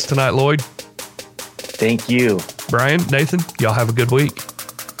with us tonight, Lloyd. Thank you. Brian, Nathan, y'all have a good week.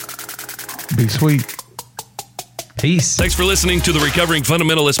 Be sweet. Peace. Thanks for listening to the Recovering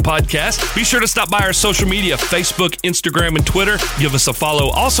Fundamentalist podcast. Be sure to stop by our social media, Facebook, Instagram, and Twitter. Give us a follow.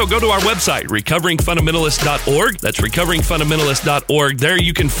 Also, go to our website, recoveringfundamentalist.org. That's recoveringfundamentalist.org. There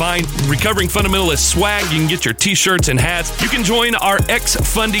you can find Recovering Fundamentalist swag. You can get your t-shirts and hats. You can join our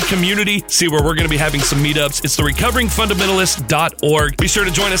ex-Fundy community, see where we're going to be having some meetups. It's the recoveringfundamentalist.org. Be sure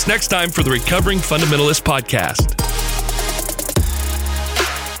to join us next time for the Recovering Fundamentalist podcast.